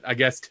a bit, I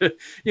guess, to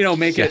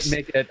make it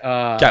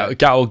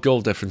get our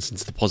goal difference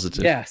into the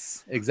positive.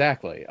 Yes,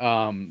 exactly.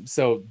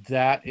 So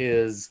that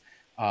is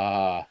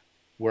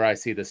where I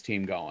see this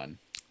team going.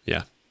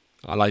 Yeah,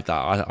 I like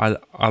that.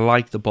 I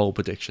like the bold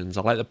predictions.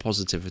 I like the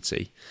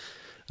positivity.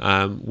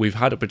 We've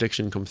had a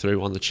prediction come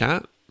through on the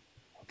chat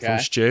from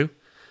Stu.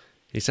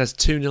 He says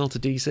 2-0 to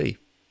DC.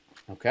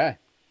 Okay.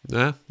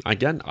 Yeah,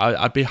 again,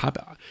 I'd be happy.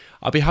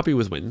 I'd be happy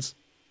with wins.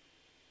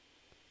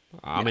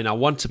 I mean, I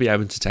want to be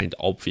entertained,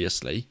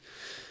 obviously,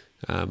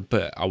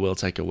 but I will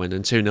take a win.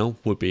 And 2-0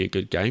 would be a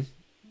good game.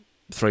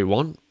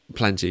 3-1,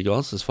 plenty of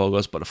goals, there's 4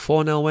 goals, but a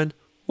 4-0 win,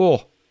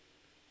 oh.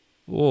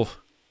 Well,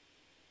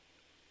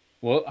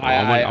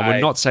 I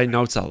would not say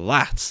no to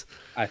that.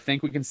 I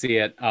think we can see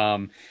it.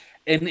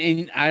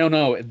 And I don't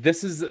know.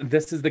 This is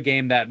the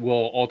game that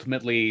will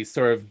ultimately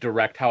sort of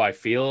direct how I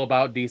feel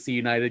about DC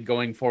United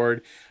going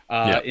forward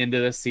into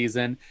this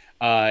season.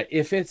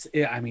 If it's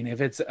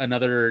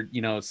another,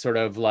 sort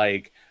of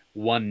like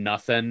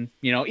 1-0,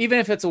 even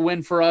if it's a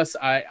win for us,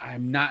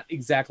 I'm not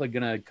exactly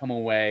gonna come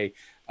away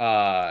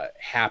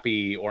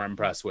happy or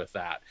impressed with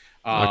that.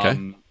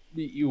 When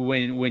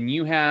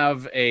you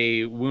have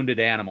a wounded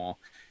animal.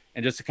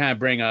 And just to kind of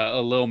bring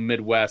a little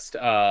Midwest,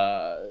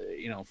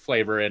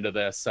 flavor into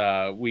this,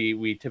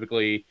 we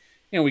typically,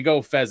 we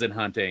go pheasant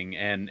hunting,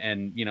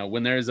 and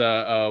when there's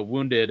a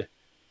wounded,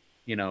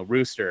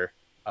 rooster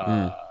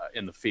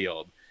in the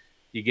field,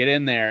 you get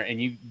in there and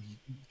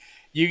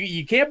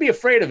you can't be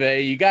afraid of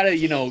it. You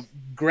gotta,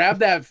 grab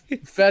that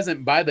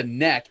pheasant by the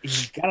neck, and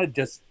you gotta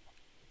just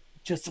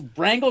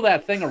wrangle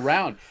that thing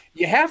around.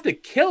 You have to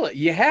kill it.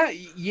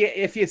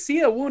 If you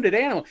see a wounded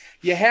animal,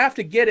 you have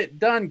to get it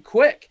done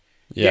quick.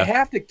 Yeah. You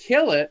have to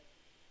kill it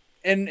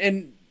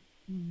and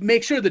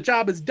make sure the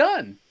job is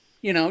done.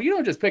 You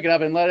don't just pick it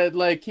up and let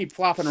it keep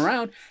flopping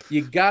around.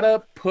 You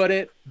gotta put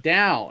it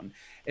down.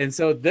 And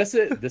so this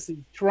is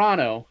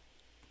Toronto,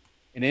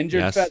 an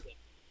injured pheasant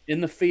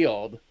in the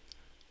field,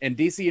 and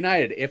DC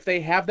United. If they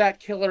have that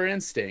killer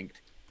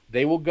instinct,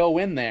 they will go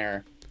in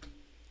there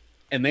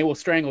and they will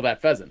strangle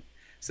that pheasant.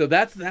 So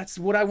that's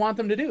what I want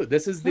them to do.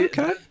 This is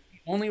the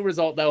only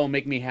result that will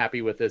make me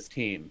happy with this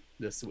team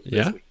this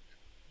week.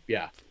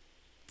 Yeah.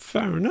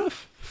 Fair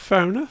enough.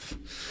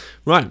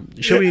 Right,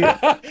 shall we?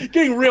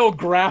 Getting real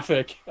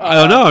graphic. I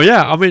don't know.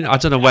 Yeah, I mean, I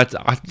don't know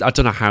I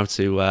don't know how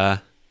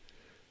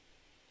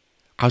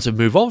to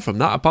move on from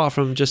that, apart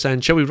from just saying,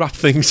 shall we wrap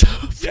things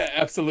up? Yeah,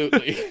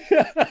 absolutely.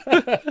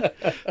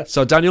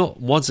 So, Daniel,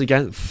 once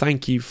again,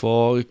 thank you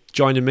for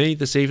joining me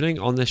this evening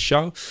on this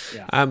show.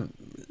 Yeah.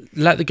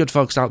 Let the good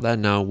folks out there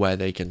know where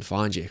they can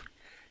find you.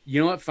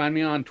 You know what? Find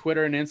me on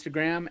Twitter and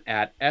Instagram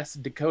at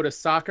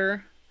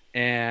SDakotaSoccer.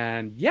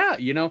 And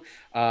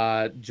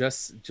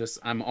just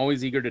I'm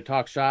always eager to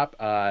talk shop.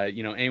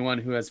 Anyone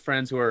who has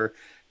friends who are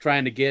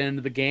trying to get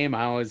into the game,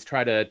 I always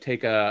try to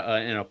take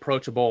an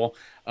approachable,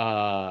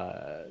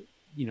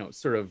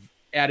 sort of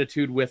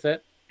attitude with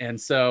it. And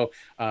so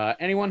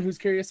anyone who's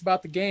curious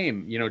about the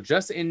game,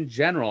 just in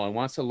general, and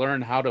wants to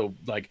learn how to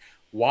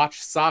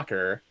watch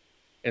soccer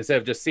instead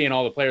of just seeing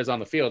all the players on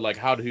the field,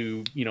 how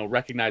to,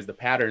 recognize the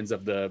patterns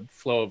of the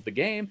flow of the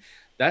game.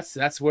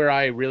 That's where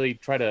I really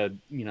try to,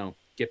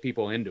 get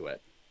people into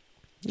it.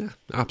 Yeah,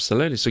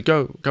 absolutely. So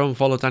go and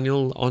follow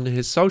Daniel on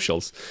his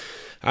socials.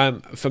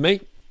 For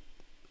me,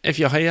 if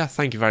you're here,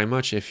 thank you very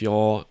much. If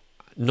you're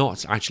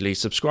not actually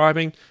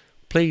subscribing,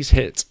 please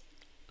hit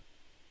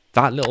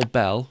that little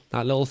bell,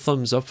 that little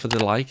thumbs up for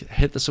the like,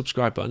 hit the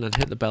subscribe button and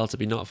hit the bell to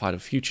be notified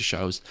of future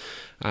shows.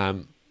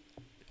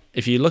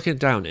 If you're looking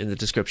down in the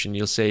description,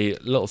 you'll see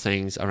little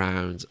things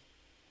around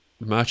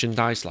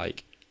merchandise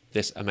like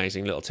this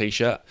amazing little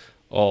t-shirt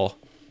or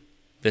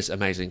this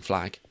amazing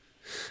flag.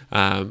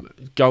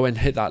 Go and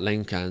hit that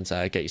link and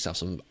get yourself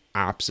some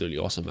absolutely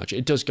awesome merch.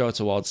 It does go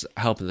towards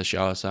helping the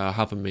show, so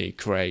helping me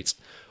create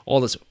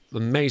all this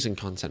amazing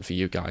content for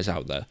you guys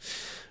out there,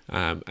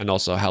 and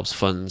also helps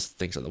fund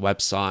things like the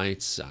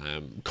website,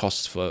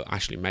 costs for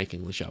actually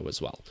making the show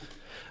as well.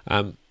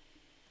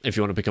 If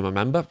you want to become a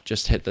member,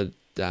 just hit the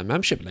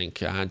membership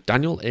link.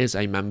 Daniel is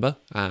a member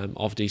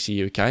of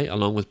DC UK,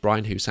 along with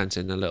Brian, who sent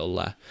in a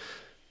little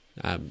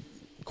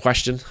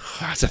question.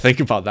 I had to think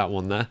about that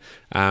one there.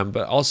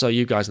 But also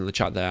you guys in the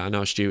chat there. I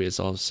know Stu is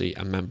obviously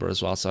a member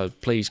as well, so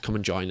please come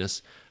and join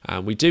us.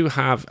 We do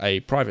have a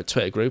private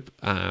Twitter group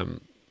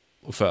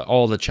for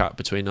all the chat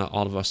between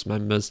all of us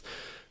members.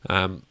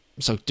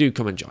 So do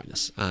come and join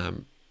us.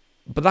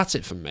 But that's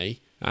it from me.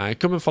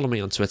 Come and follow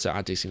me on Twitter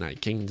at DC United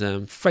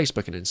Kingdom,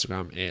 Facebook and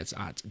Instagram, it's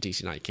at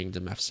DC United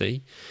Kingdom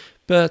FC.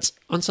 But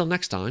until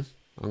next time,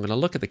 I'm going to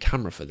look at the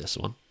camera for this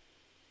one.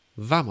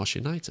 Vamos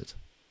United.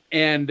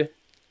 And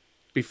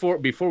before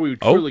we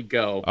truly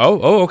go,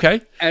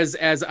 okay. As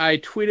I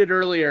tweeted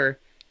earlier,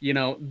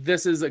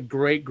 this is a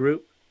great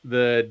group,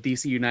 the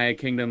DC United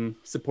Kingdom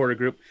supporter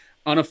group.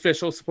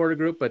 unofficial supporter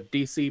group, but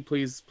DC,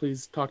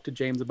 please talk to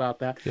James about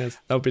that. Yes,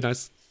 that would be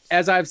nice.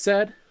 As I've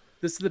said,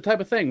 this is the type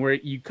of thing where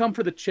you come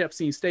for the chips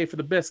and you stay for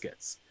the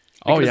biscuits.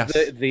 Oh yes,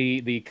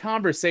 the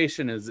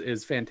conversation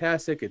is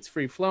fantastic. It's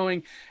free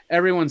flowing.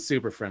 Everyone's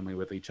super friendly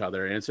with each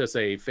other, and it's just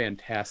a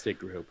fantastic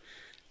group.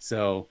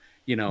 So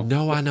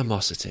no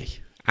animosity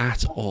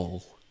at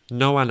all.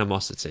 No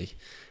animosity,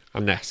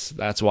 and yes,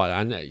 that's why.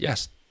 And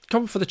yes,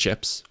 come for the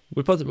chips.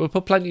 We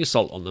put plenty of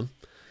salt on them,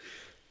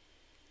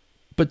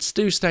 but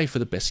do stay for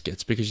the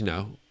biscuits because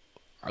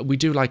we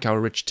do like our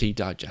rich tea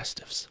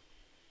digestives,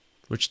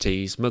 rich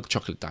teas, milk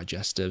chocolate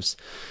digestives,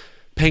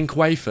 pink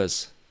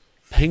wafers.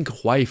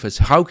 Pink wafers.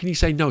 How can you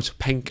say no to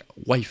pink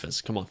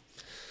wafers? Come on.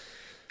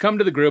 Come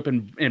to the group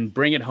and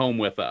bring it home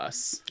with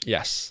us.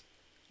 Yes,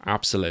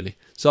 absolutely.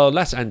 So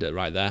let's end it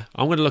right there.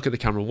 I'm going to look at the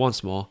camera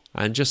once more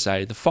and just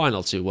say the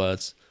final two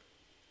words.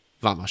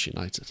 Vamos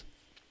United.